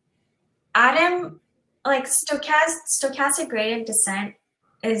 Um. Atom, like stochastic gradient descent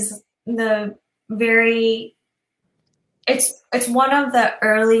is the very it's one of the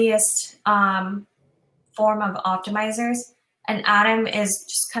earliest form of optimizers, and Atom is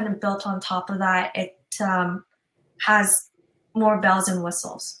just kind of built on top of that. It has more bells and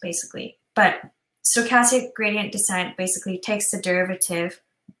whistles, basically. But stochastic gradient descent basically takes the derivative.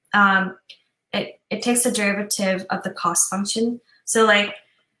 Um, it takes the derivative of the cost function. So like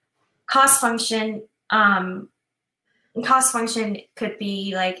cost function, cost function could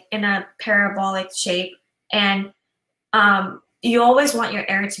be like in a parabolic shape, and you always want your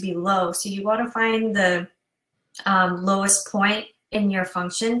error to be low. So you want to find the lowest point in your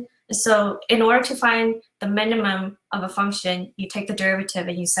function. So in order to find the minimum of a function, you take the derivative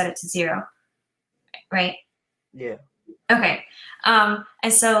and you set it to 0, right? Yeah. Okay. And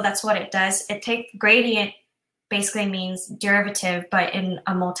so that's what it does. It takes gradient basically means derivative, but in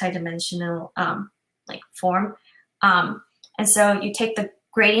a multidimensional like form. And so you take the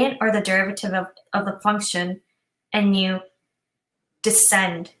gradient or the derivative of the function and you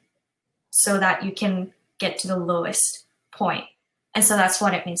descend so that you can get to the lowest point. And so that's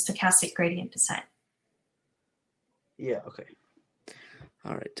what it means, stochastic gradient descent. Yeah. Okay.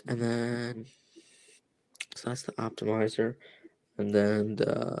 All right. And then so that's the optimizer, and then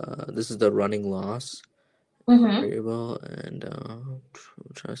this is the running loss Mm-hmm. variable, and I'm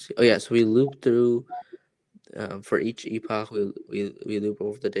trying to see. Oh yeah. So we loop through. For each epoch, we loop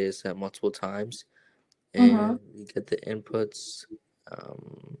over the data set multiple times, Mm-hmm. and we get the inputs,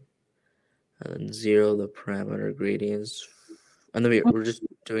 um, and then zero the parameter gradients, and then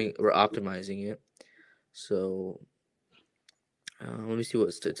we're optimizing it. So let me see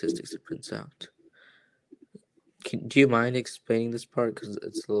what statistics it prints out. Do you mind explaining this part, because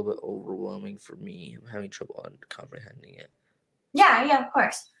it's a little bit overwhelming for me? I'm having trouble comprehending it. Yeah, yeah, of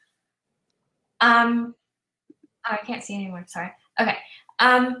course. Oh, I can't see anymore. Sorry. Okay.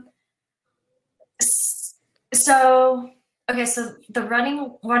 Um, so okay, so the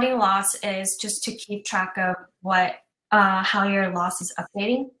running loss is just to keep track of what how your loss is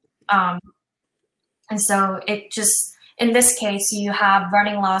updating. Um, and so it just in this case you have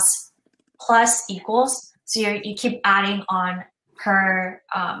running loss plus equals. So you keep adding on per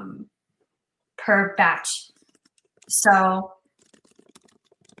batch. So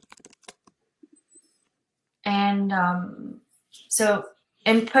and so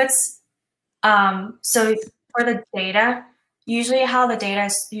inputs. So for the data, usually how the data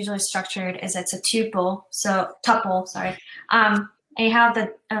is usually structured is it's a tuple, sorry. And you have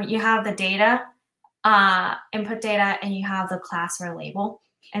the data, input data, and you have the class or label.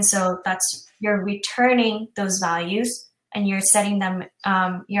 And so you're returning those values and you're setting them,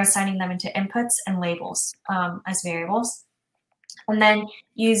 you're assigning them into inputs and labels as variables. And then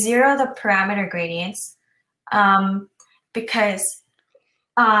you zero the parameter gradients um, because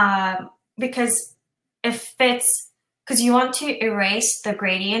uh, because if it's because you want to erase the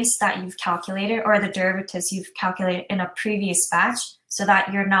gradients that you've calculated or the derivatives you've calculated in a previous batch so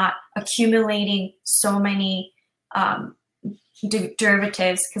that you're not accumulating so many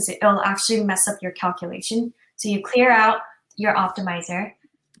derivatives because it'll actually mess up your calculation. So you clear out your optimizer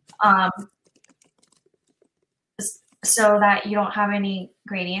um, so that you don't have any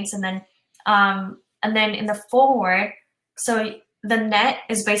gradients, and then in the forward, so the net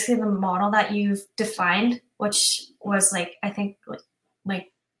is basically the model that you've defined, which was like I think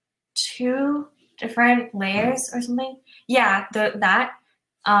like 2 different layers or something. Yeah, that.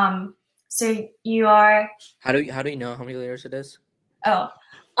 So you are How do you know how many layers it is? oh,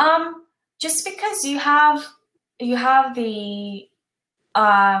 just because you have the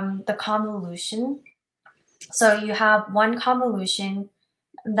convolution. So you have one convolution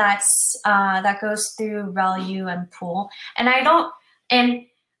that goes through ReLU and pool. And I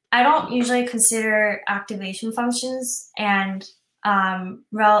don't usually consider activation functions and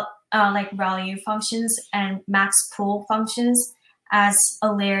rel like value functions and max pool functions as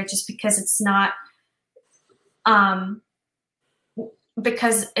a layer, just because it's not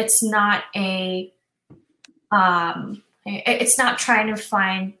it's not trying to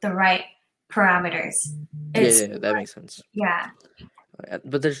find the right parameters. Yeah, that makes sense. Yeah.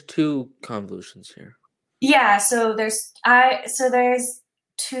 But there's two convolutions here. Yeah, so there's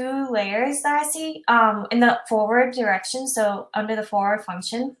two layers that I see in the forward direction. So under the forward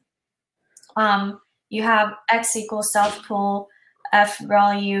function, you have x equals self pool, f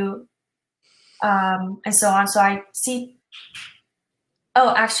value, and so on. So I see.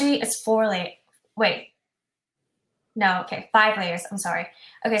 Oh, actually, it's 4 layers. Wait, no, okay, 5 layers. I'm sorry.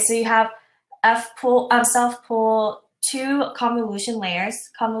 Okay, so you have f pool, self pool, 2 convolutional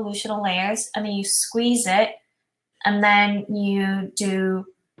layers, and then you squeeze it, and then you do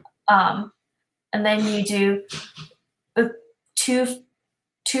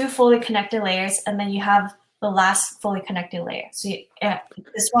two fully connected layers, and then you have the last fully connected layer. So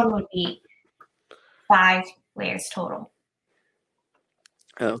this one would be 5 layers total.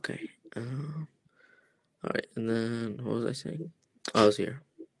 Okay. All right, and then what was I saying? Oh, I was here.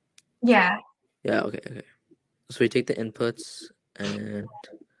 Yeah. Yeah. Okay. So we take the inputs and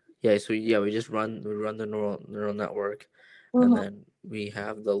we just run the neural network, and then we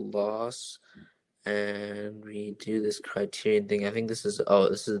have the loss, and we do this criterion thing. I think this is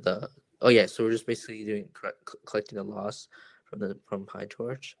the so we're just basically doing collecting the loss from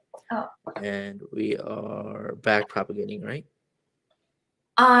PyTorch. Oh. And we are back propagating, right?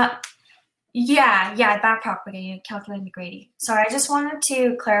 Yeah, backpropagating, calculating the gradient. Sorry, I just wanted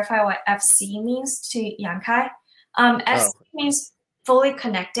to clarify what FC means to Yankai. FC means fully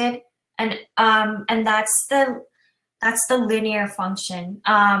connected, and that's the linear function.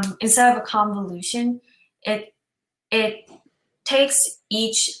 Instead of a convolution, it takes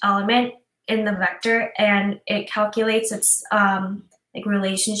each element in the vector and it calculates its like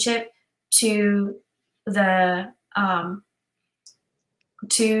relationship to the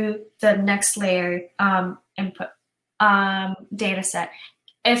next layer input data set.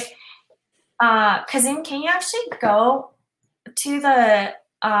 If Kazim, can you actually go to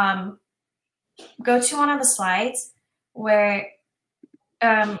one of the slides where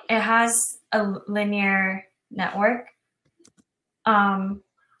it has a linear network?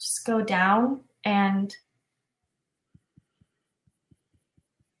 Just go down and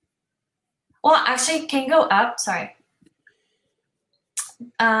actually, can you go up? Sorry.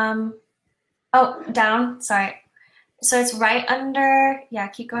 Oh, down. Sorry. So it's right under. Yeah,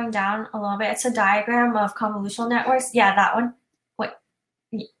 keep going down a little bit. It's a diagram of convolutional networks. Yeah, that one. Wait,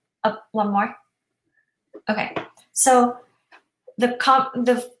 up one more. Okay. So the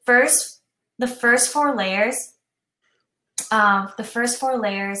first 4 layers. The first 4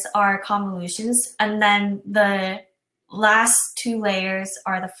 layers are convolutions, and then the last 2 layers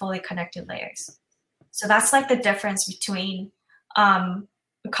are the fully connected layers. So that's like the difference between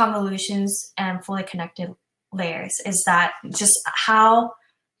convolutions and fully connected layers, is that just how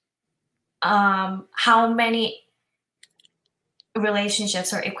many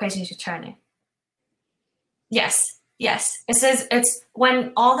relationships or equations you're trying to. Yes. It says it's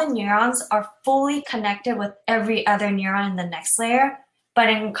when all the neurons are fully connected with every other neuron in the next layer, but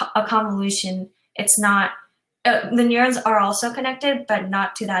in a convolution, it's not. The neurons are also connected, but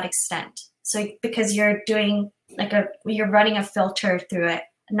not to that extent. So because you're doing you're running a filter through it,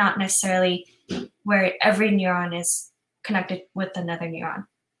 not necessarily where every neuron is connected with another neuron.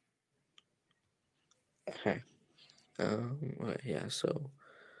 Okay. Yeah. So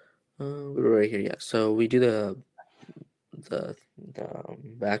we're right here. Yeah. So we do the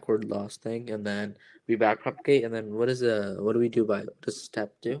backward loss thing, and then we backpropagate, and then what do we do what does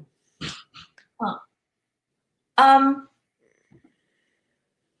step do?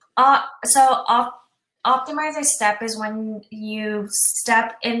 So optimizer step is when you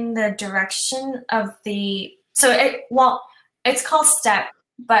step in the direction of the. So it's called step,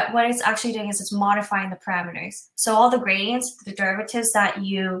 but what it's actually doing is it's modifying the parameters. So all the gradients, the derivatives that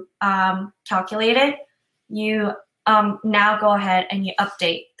you calculated, you now go ahead and you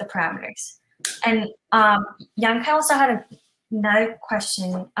update the parameters. And Yankai also had another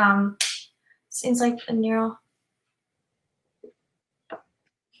question. Seems like a neural.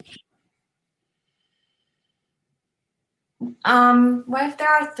 What if there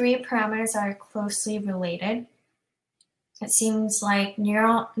are 3 parameters that are closely related? It seems like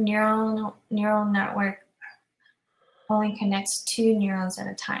neural network only connects 2 neurons at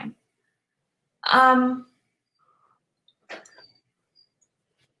a time.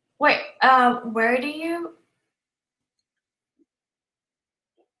 Wait, where do you?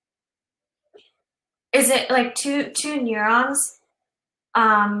 is it like two neurons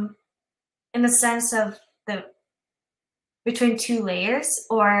in the sense of the between two layers,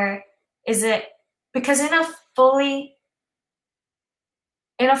 or is it because in a fully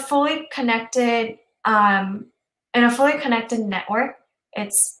connected in a fully connected network,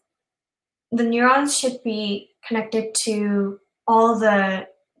 it's the neurons should be connected to all the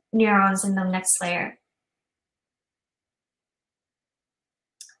neurons in the next layer.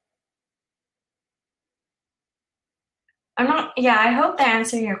 I'm not, yeah, I hope that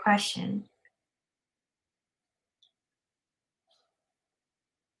answered your question.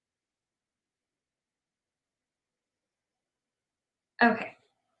 Okay.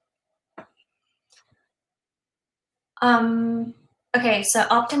 Okay, so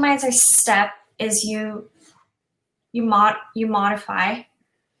optimizer step is you modify,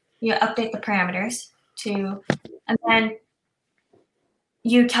 you update the parameters to, and then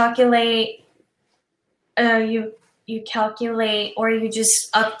you calculate, you calculate, or you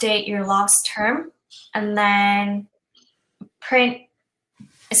just update your loss term, and then print.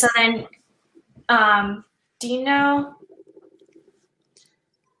 So then, do you know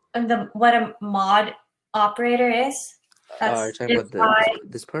what a mod operator is? Are you That's talking if about I,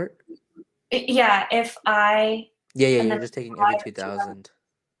 this part? yeah, if I, Yeah, and you're then just taking every 2,000.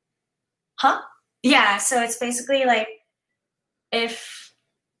 huh? Yeah, so it's basically like if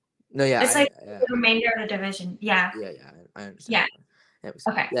No, yeah, it's like yeah, the remainder of the division. Yeah, yeah, I understand. yeah. That makes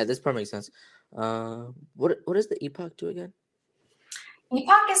sense. Okay. Yeah, this part makes sense. What does the epoch do again?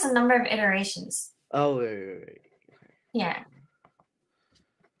 Epoch is the number of iterations. Oh, right. Yeah.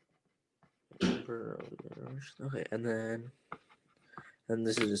 Okay, and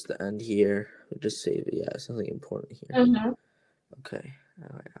this is just the end here. We'll just save it. Yeah, something important here. Mm-hmm. Okay,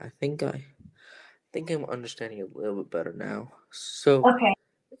 I think I'm understanding it a little bit better now. So Okay.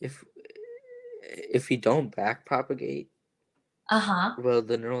 if you don't backpropagate, Uh-huh. will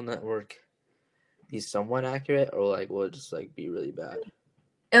the neural network be somewhat accurate, or like will it just like be really bad?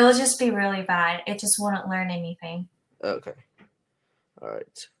 It'll just be really bad. It just wouldn't learn anything. Okay. All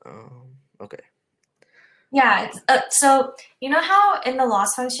right. Okay. Yeah. So you know how in the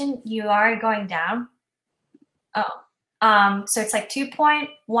loss function you are going down? Oh. So it's like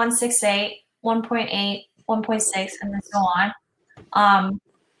 2.168, 1.8, 1.6, and then so on.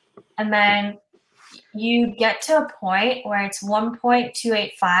 And then you get to a point where it's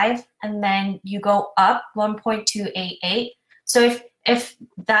 1.285 and then you go up 1.288. So if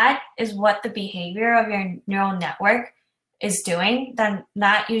that is what the behavior of your neural network is doing, then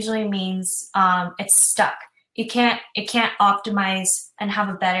that usually means it's stuck. It can't optimize and have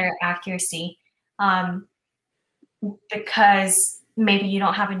a better accuracy because maybe you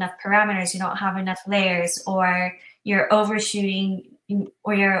don't have enough parameters, you don't have enough layers, or you're overshooting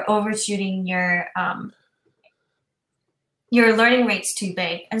your learning rate's too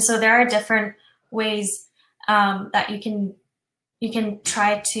big. And so there are different ways that you can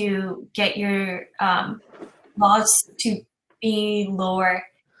try to get your loss to be lower,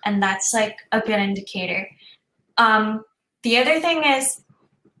 and that's like a good indicator. The other thing is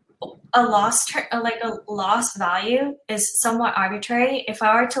like a loss value is somewhat arbitrary. If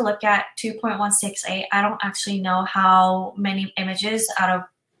I were to look at 2.168, I don't actually know how many images out of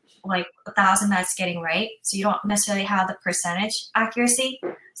like 1,000 that's getting right. So you don't necessarily have the percentage accuracy.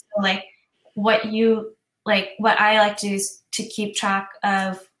 So like what I like to do is to keep track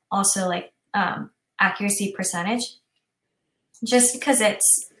of also like accuracy percentage, just because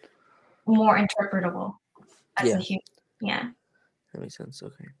it's more interpretable as a Yeah, human. Yeah. that makes sense.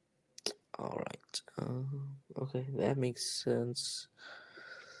 Okay. All right. Okay, that makes sense.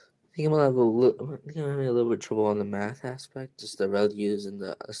 I think I'm gonna have I think I'm having a little bit of trouble on the math aspect, just the values and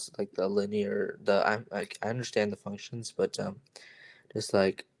the like the linear. I understand the functions, but just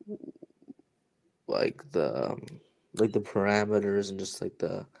like the parameters and just like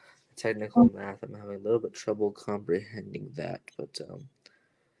the technical math, I'm having a little bit trouble comprehending that. But I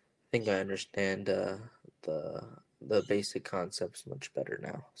think I understand the the basic concepts much better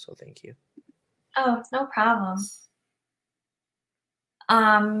now. So thank you. Oh, no problem.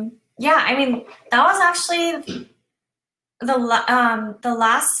 Yeah, I mean that was actually the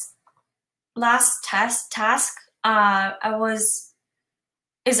last task I was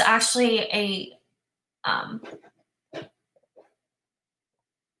is actually a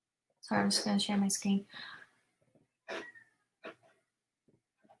sorry, I'm just gonna share my screen.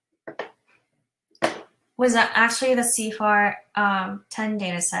 Was actually the CFAR 10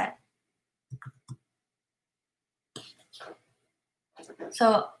 data set.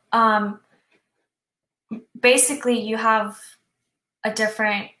 So basically you have a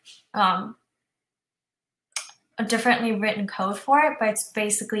different differently written code for it, but it's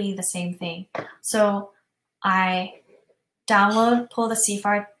basically the same thing. So I pull the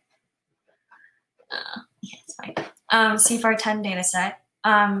CFAR, it's fine, CFAR 10 dataset.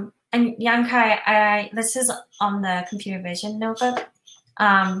 And Yankai, this is on the computer vision notebook.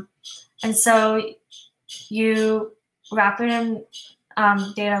 And so you wrap it in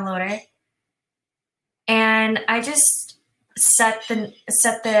data loader, and I just set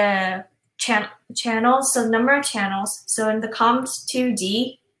the channels, so number of channels. So in the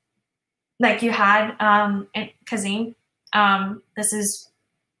comps2D, like you had in Kazim, this is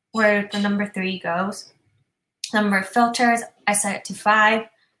where the number 3 goes. Number of filters, I set it to 5,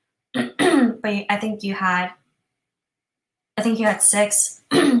 but I think you had 6,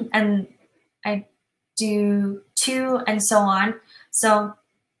 and I do 2, and so on. So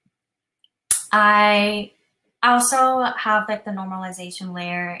I also have like the normalization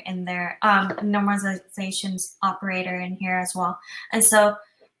layer in there, normalizations operator in here as well. And so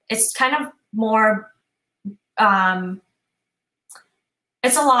it's kind of more,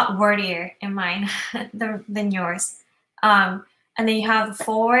 it's a lot wordier in mine than yours. And then you have the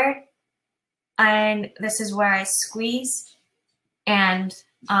forward, and this is where I squeeze, and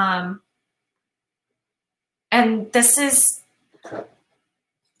this is,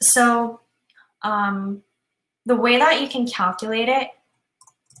 so the way that you can calculate it,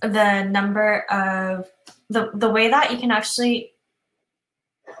 the number of, the way that you can actually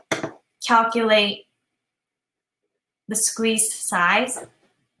calculate the squeeze size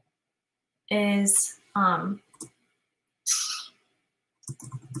is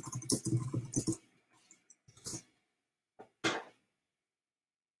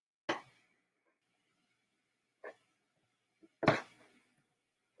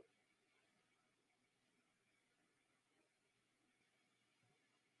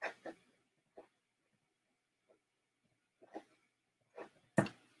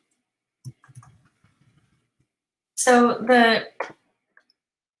so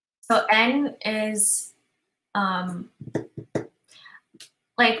n is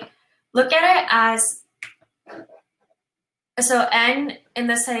like, look at it as, so n in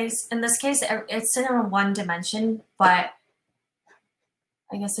this case it's in a 1 dimension, but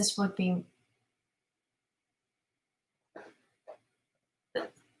I guess this would be,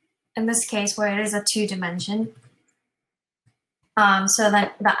 in this case where it is a 2 dimension. So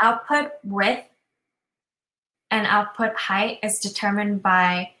that the output width and output height is determined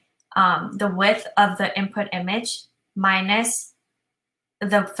by the width of the input image minus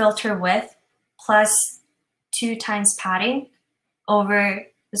the filter width plus 2 times padding over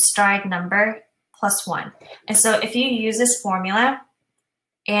the stride number plus 1. And so if you use this formula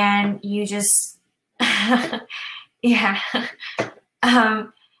and you just, yeah,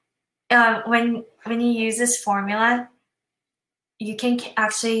 when you use this formula, you can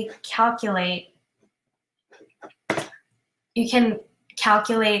actually calculate,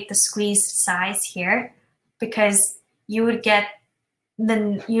 the squeeze size here, because you would get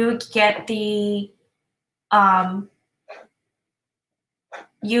the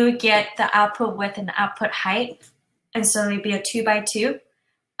output width and output height, and so it'd be a 2 by 2.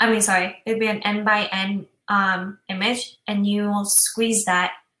 It'd be an n by n image, and you will squeeze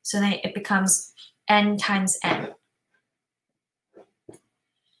that so that it becomes n times n.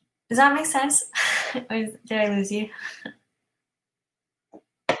 Does that make sense? Or did I lose you?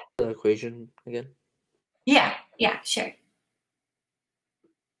 The equation again? Yeah, sure.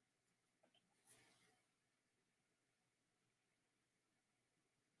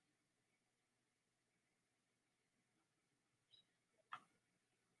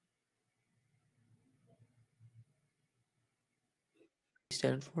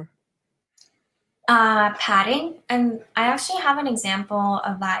 Stand for? Padding, and I actually have an example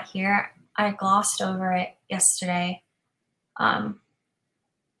of that here. I glossed over it yesterday.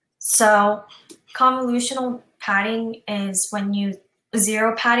 So convolutional padding is when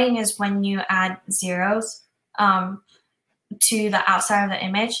zero padding is when you add zeros to the outside of the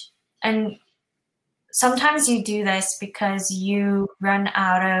image. And sometimes you do this because you run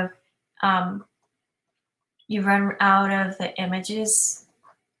out of the images.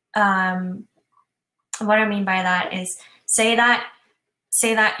 What I mean by that is, say that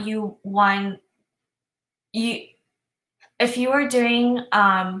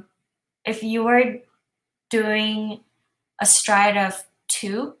if you were doing a stride of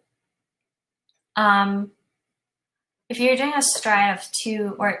 2, if you're doing a stride of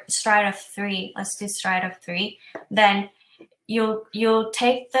 2 or stride of 3, let's do stride of 3, then you'll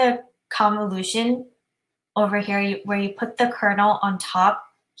take the convolution over here where you put the kernel on top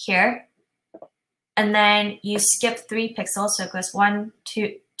here, and then you skip 3 pixels, so it goes 1,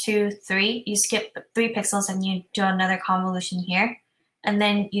 2, 2, 3. You skip 3 pixels and you do another convolution here, and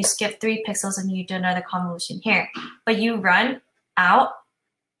then you skip 3 pixels and you do another convolution here. But you run out.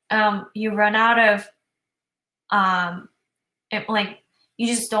 You run out of like you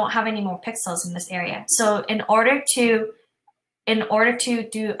just don't have any more pixels in this area. So in order to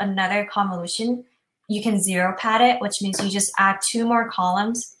do another convolution, you can zero pad it, which means you just add 2 more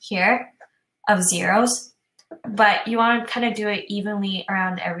columns here of zeros, but you want to kind of do it evenly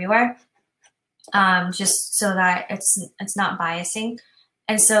around everywhere, just so that it's not biasing.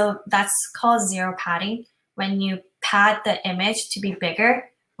 And so that's called zero padding, when you pad the image to be bigger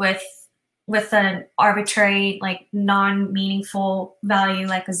with an arbitrary, like non-meaningful value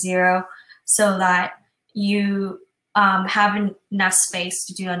like a 0, so that you have enough space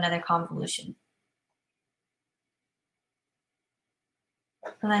to do another convolution.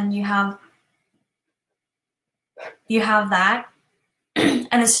 And then you have that.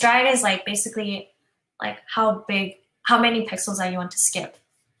 And the stride is like basically like how many pixels that you want to skip.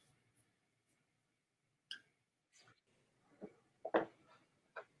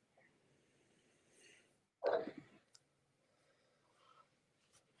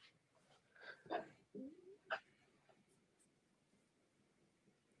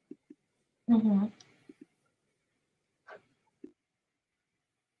 Mm-hmm.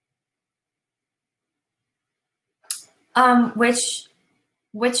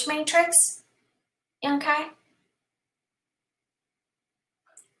 Which matrix, Yankai?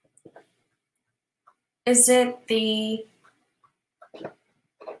 Is it the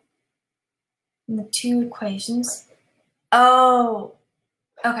 2 equations? Oh,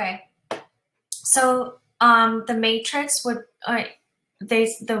 okay. So the matrix would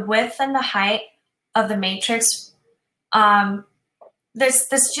the width and the height of the matrix.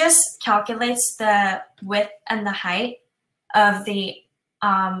 This just calculates the width and the height of the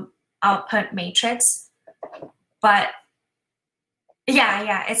output matrix, but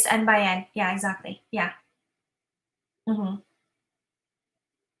yeah, it's n by n. Yeah, exactly. Yeah. Mm-hmm.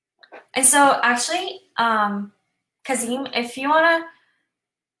 And so actually, Kazim, if you want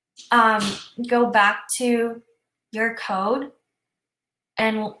to go back to your code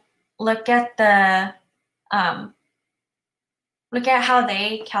and look at the look at how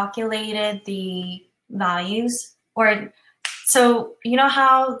they calculated the values, or so you know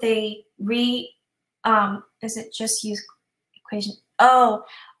how they is it just use equation? Oh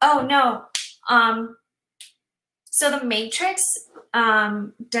no. So the matrix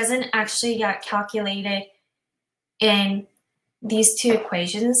doesn't actually get calculated in these 2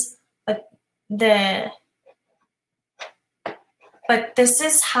 equations, but this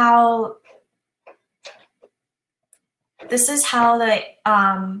is how the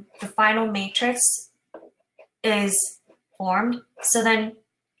final matrix is formed. So then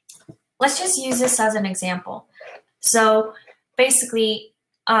let's just use this as an example. So basically,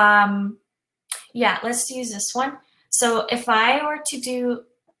 yeah, let's use this one. So if I were to do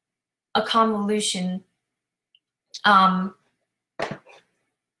a convolution,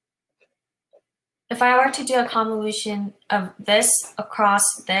 of this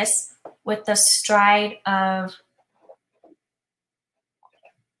across this with the stride of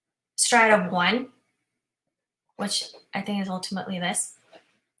 1, which I think is ultimately this.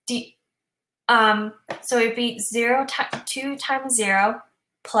 So it'd be 2 times 0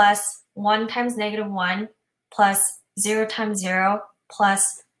 plus 1 times -1 plus 0 times 0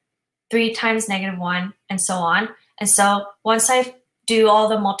 plus 3 times -1, and so on. And so once I do all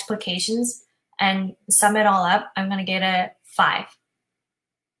the multiplications and sum it all up, I'm going to get a 5.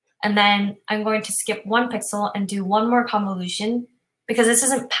 And then I'm going to skip 1 pixel and do 1 more convolution. Because this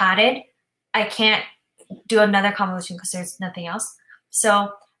isn't padded, I can't do another convolution because there's nothing else.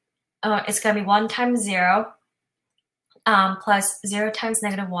 So it's going to be 1 times 0 plus 0 times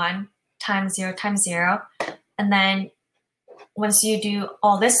 -1 times 0 times 0. And then once you do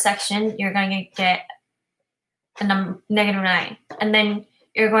all this section, you're going to get a number -9. And then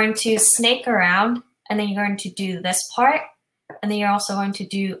you're going to snake around, and then you're going to do this part, and then you're also going to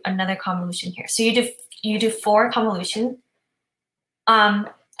do another convolution here. So you do 4 convolution, and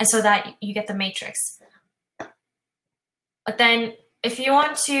so that you get the matrix. But then if you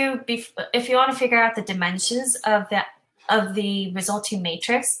want to figure out the dimensions of the resulting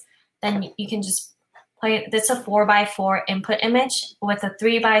matrix, then you can just play. That's a 4x4 input image with a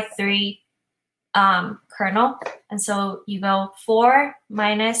 3x3 kernel, and so you go 4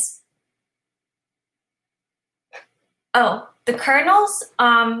 minus. Oh, the kernels.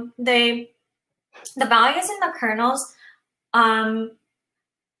 The values in the kernels.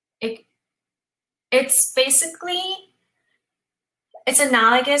 it's basically, it's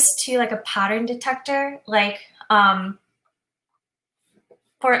analogous to like a pattern detector. Like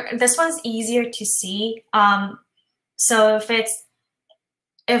for this one's easier to see. So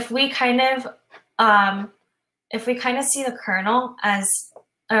if we kind of see the kernel as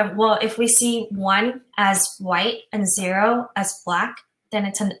well, if we see 1 as white and 0 as black, then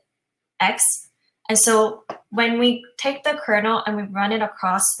it's an X. And so when we take the kernel and we run it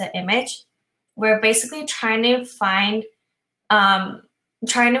across the image, we're basically trying to find a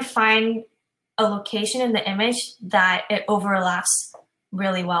location in the image that it overlaps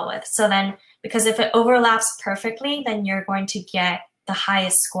really well with. So then, because if it overlaps perfectly, then you're going to get the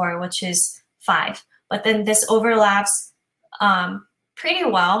highest score, which is 5. But then this overlaps pretty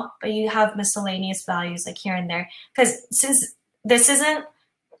well, but you have miscellaneous values like here and there. Because since this isn't,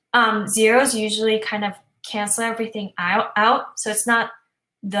 zeros usually kind of cancel everything out, so it's not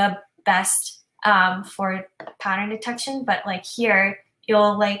the best for pattern detection. But like here,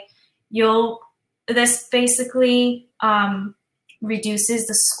 this basically reduces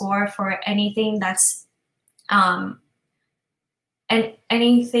the score for anything that's and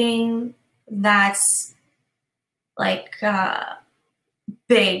anything that's like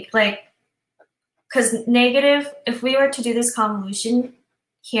big, like, because negative, if we were to do this convolution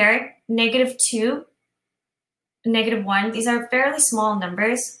here, -2, -1, these are fairly small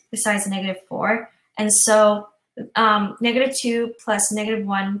numbers besides -4. And so -2 plus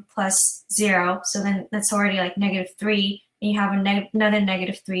 -1 plus 0, so then that's already like -3, and you have another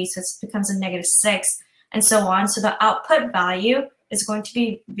 -3, so it becomes a -6, and so on. So the output value is going to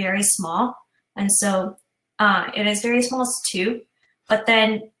be very small, and so it is very small, it's 2. But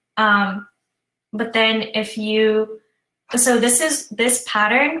then if you, so this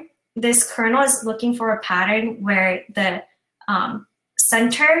pattern, this kernel is looking for a pattern where the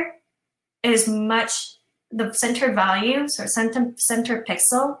center is the center value, so center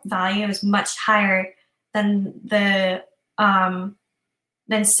pixel value is much higher than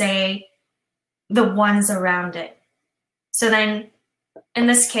say the ones around it. So then in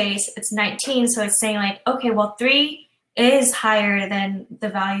this case, it's 19, so it's saying like, okay, well, 3 is higher than the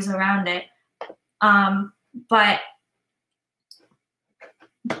values around it.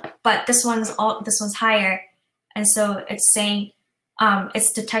 But this one's higher, and so it's saying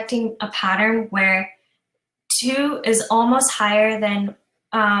it's detecting a pattern where 2 is almost higher than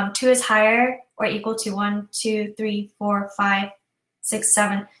 2 is higher or equal to 1, 2, 3, 4, 5, 6,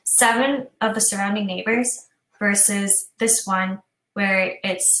 7 of the surrounding neighbors, versus this one where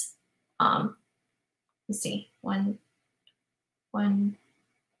it's let's see, 1, 1,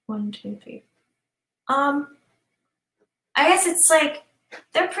 1, 2, 3. I guess it's like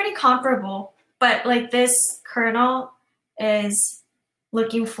they're pretty comparable, but like this kernel is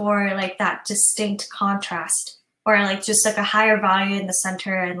looking for like that distinct contrast, or like just like a higher value in the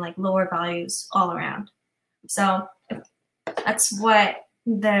center and like lower values all around. So that's what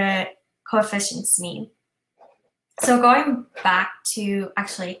the coefficients mean. So going back to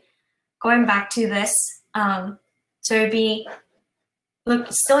this, so it'd be,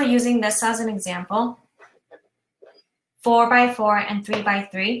 still using this as an example, 4 by 4 and 3 by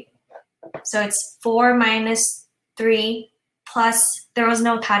 3. So it's 4 minus 3 plus, there was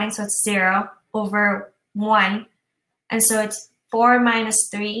no padding, so it's 0 over 1. And so it's 4 minus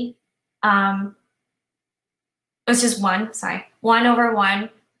 3, which is 1, sorry, 1 over 1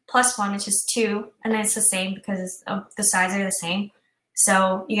 plus 1, which is 2. And then it's the same because the sides are the same.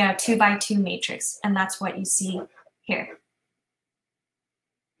 So you get a 2 by 2 matrix, and that's what you see here.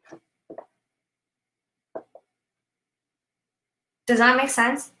 Does that make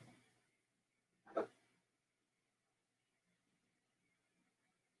sense?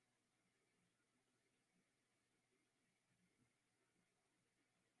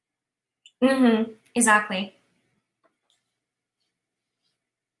 Mm-hmm, exactly.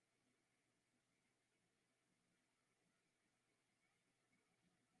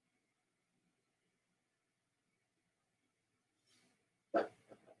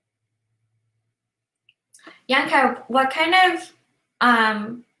 Yanka, what kind of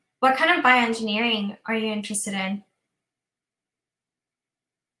bioengineering are you interested in?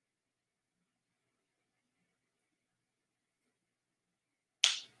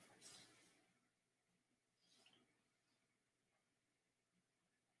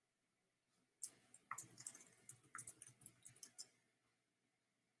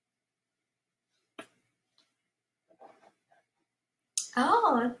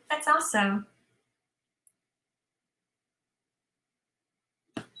 Oh, that's awesome.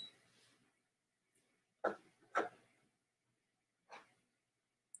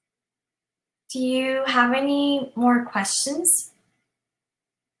 Do you have any more questions?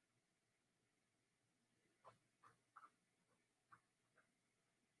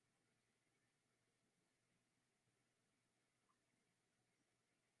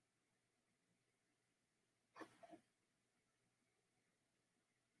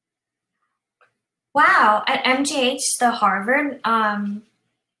 Wow, at MGH, the Harvard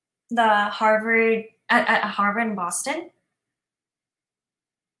at Harvard in Boston.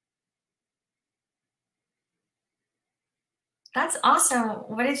 That's awesome.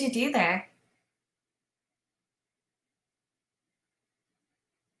 What did you do there?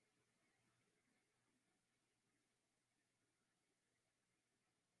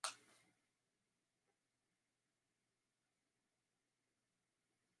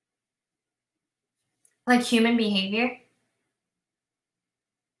 Like human behavior?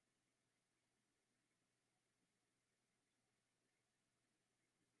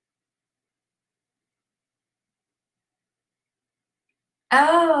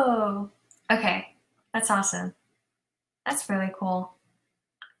 Oh, okay. That's awesome. That's really cool.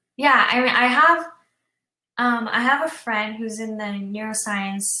 Yeah, I mean, I have a friend who's in the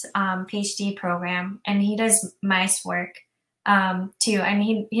neuroscience PhD program, and he does mice work too. And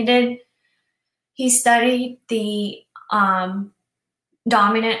he studied the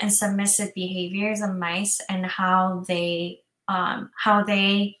dominant and submissive behaviors of mice and how they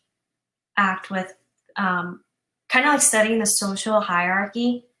act with kind of like studying the social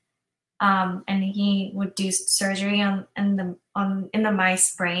hierarchy. And he would do surgery in the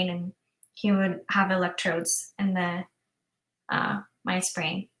mice brain, and he would have electrodes in the mice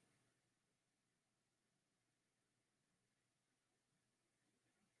brain.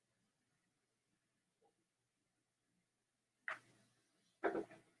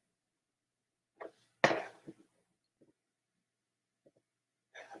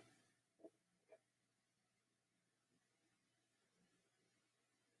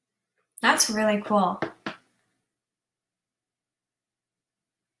 That's really cool.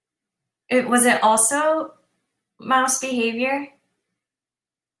 It also mouse behavior?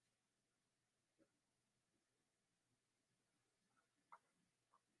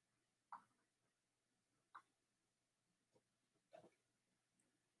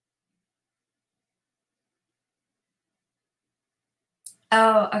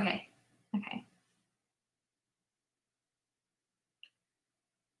 Oh, okay. Okay.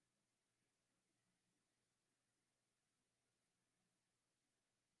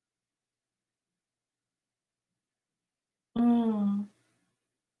 Mm,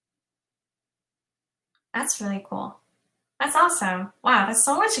 that's really cool. That's awesome. Wow, that's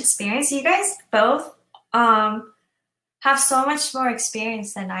so much experience. You guys both um, have so much more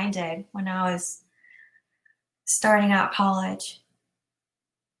experience than I did when I was starting out college.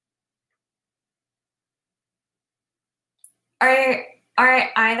 Are are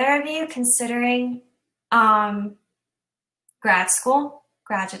either of you considering um,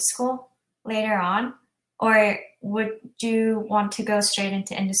 graduate school later on, or would you want to go straight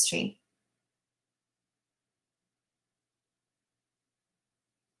into industry?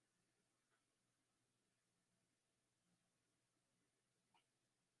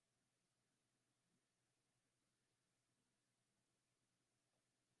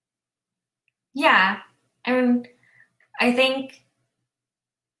 Yeah, I mean, I think.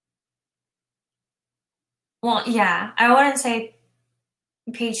 Well, yeah, I wouldn't say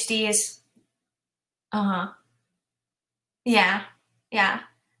PhD is. Uh huh. Yeah, yeah.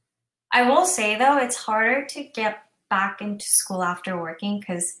 I will say though, it's harder to get back into school after working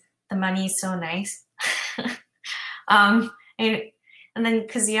because the money is so nice. um, and, and then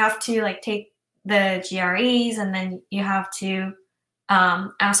because you have to like take the GREs, and then you have to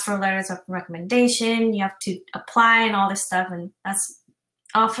ask for letters of recommendation. You have to apply and all this stuff, and that's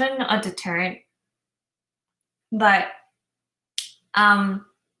often a deterrent. But um,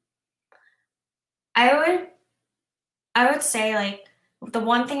 I would I would say like the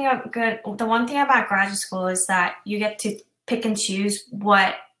one thing about graduate school is that you get to pick and choose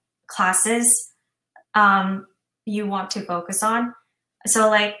what classes you want to focus on. So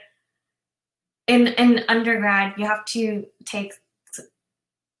like in undergrad, you have to take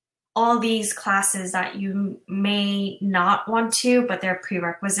all these classes that you may not want to, but they're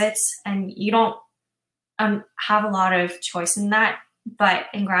prerequisites, and you don't have a lot of choice in that. But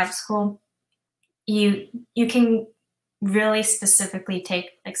in graduate school, you can really specifically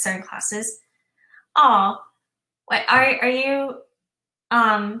take like certain classes. Oh, what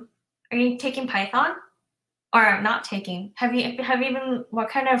um are you taking Python or not taking? Have you been what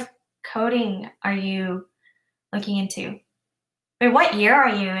kind of coding are you looking into? Wait, what year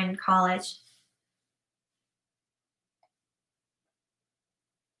are you in college?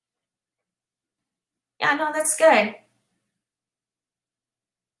 Yeah, no, that's good.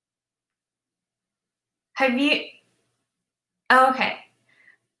 Have you? Oh, okay.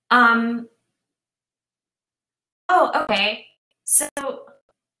 Um. Oh, okay. So,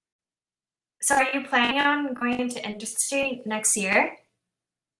 so are you planning on going into industry next year?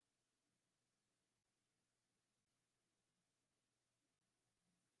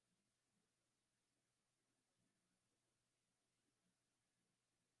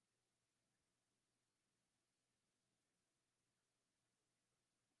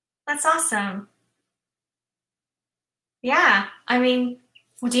 That's awesome. Yeah. I mean,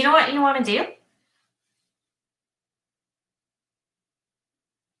 do you know what you want to do?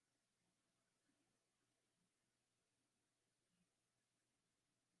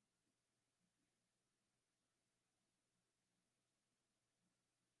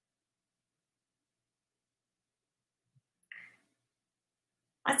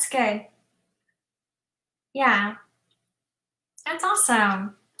 That's good. Yeah. That's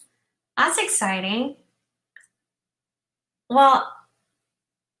awesome. That's exciting. Well,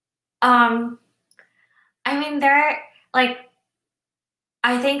 um, I mean, like,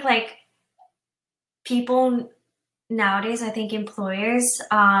 I think like people nowadays, I think employers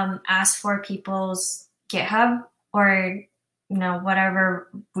ask for people's GitHub or whatever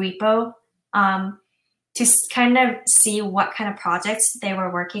repo um, to kind of see what kind of projects they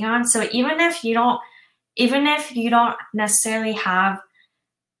were working on. So even if you don't necessarily have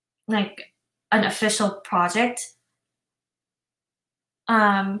like an official project,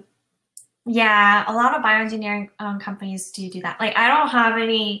 um, yeah, a lot of bioengineering companies do that. Like I don't have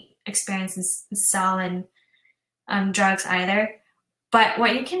any experience in selling drugs either. But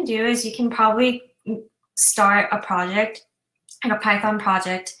what you can do is you can probably start a project, like a Python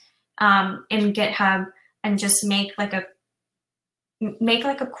project, in GitHub, and just make like a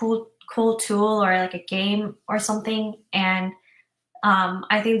cool tool or like a game or something. And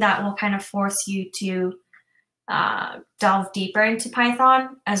I think that will kind of force you to delve deeper into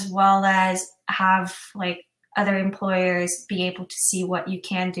Python, as well as have like other employers be able to see what you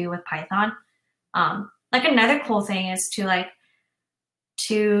can do with Python. Like another cool thing is to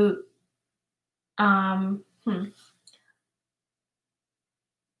um, hmm,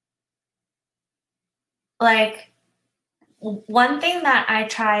 like one thing that I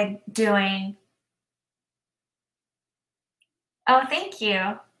tried doing. Oh, thank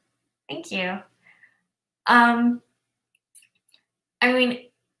you, thank you. Um, I mean,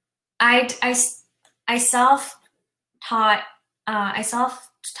 I I I self taught I self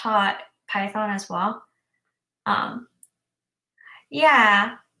taught Python as well. Um,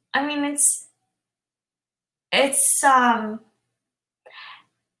 yeah, I mean it's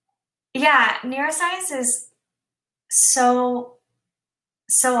yeah, neuroscience is so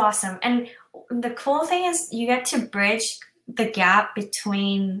so awesome, and the cool thing is you get to bridge the gap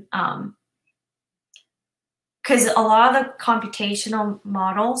between because a lot of the computational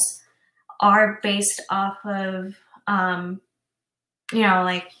models are based off of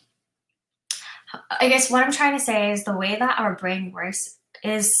like I guess what I'm trying to say is the way that our brain works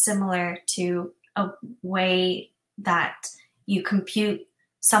is similar to a way that you compute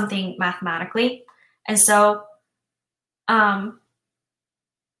something mathematically. And so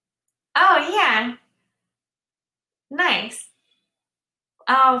oh yeah, nice.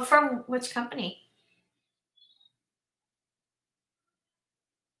 Oh, from which company?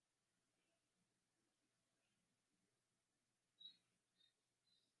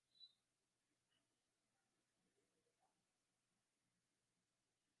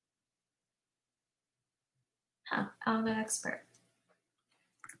 Huh, I'm an expert.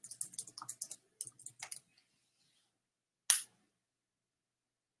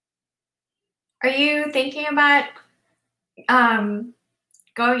 Are you thinking about um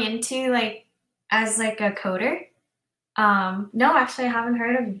going into like as like a coder? No, actually I haven't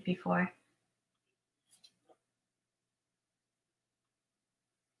heard of it before.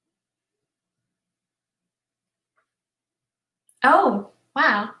 Oh,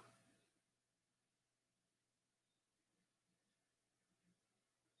 wow.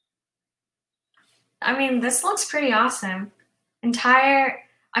 I mean, this looks pretty awesome. Entire,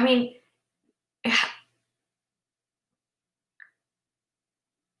 I mean,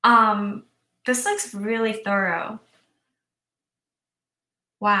 um, this looks really thorough.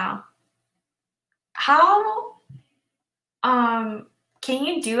 Wow. How, can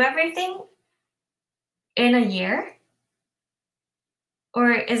you do everything in a year? Or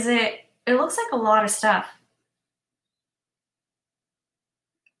it looks like a lot of stuff.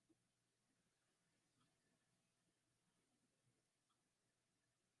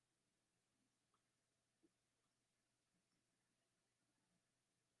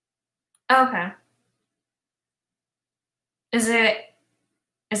 Okay. Is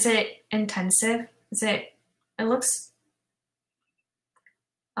it intensive? It looks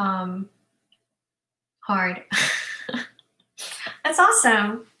um hard. That's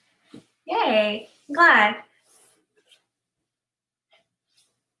awesome. Yay. I'm glad.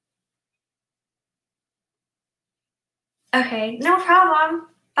 Okay, no problem.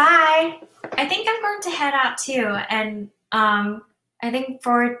 Bye. I think I'm going to head out too, and I think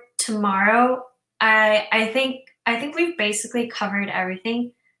for tomorrow, I think we've basically covered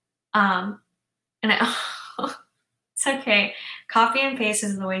everything. Um, and it's okay. Copy and paste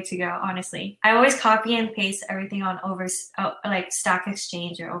is the way to go. Honestly, I always copy and paste everything on like Stack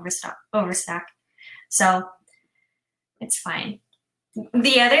Exchange or Overstack, so it's fine.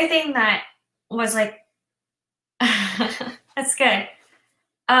 The other thing that was like, that's good.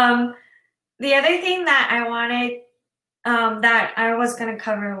 Um, the other thing that I wanted, that I was going to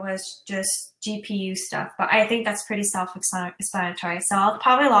cover was just GPU stuff, but I think that's pretty self-explanatory. So I'll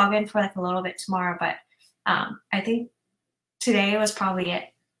probably log in for like a little bit tomorrow, but I think today was probably it.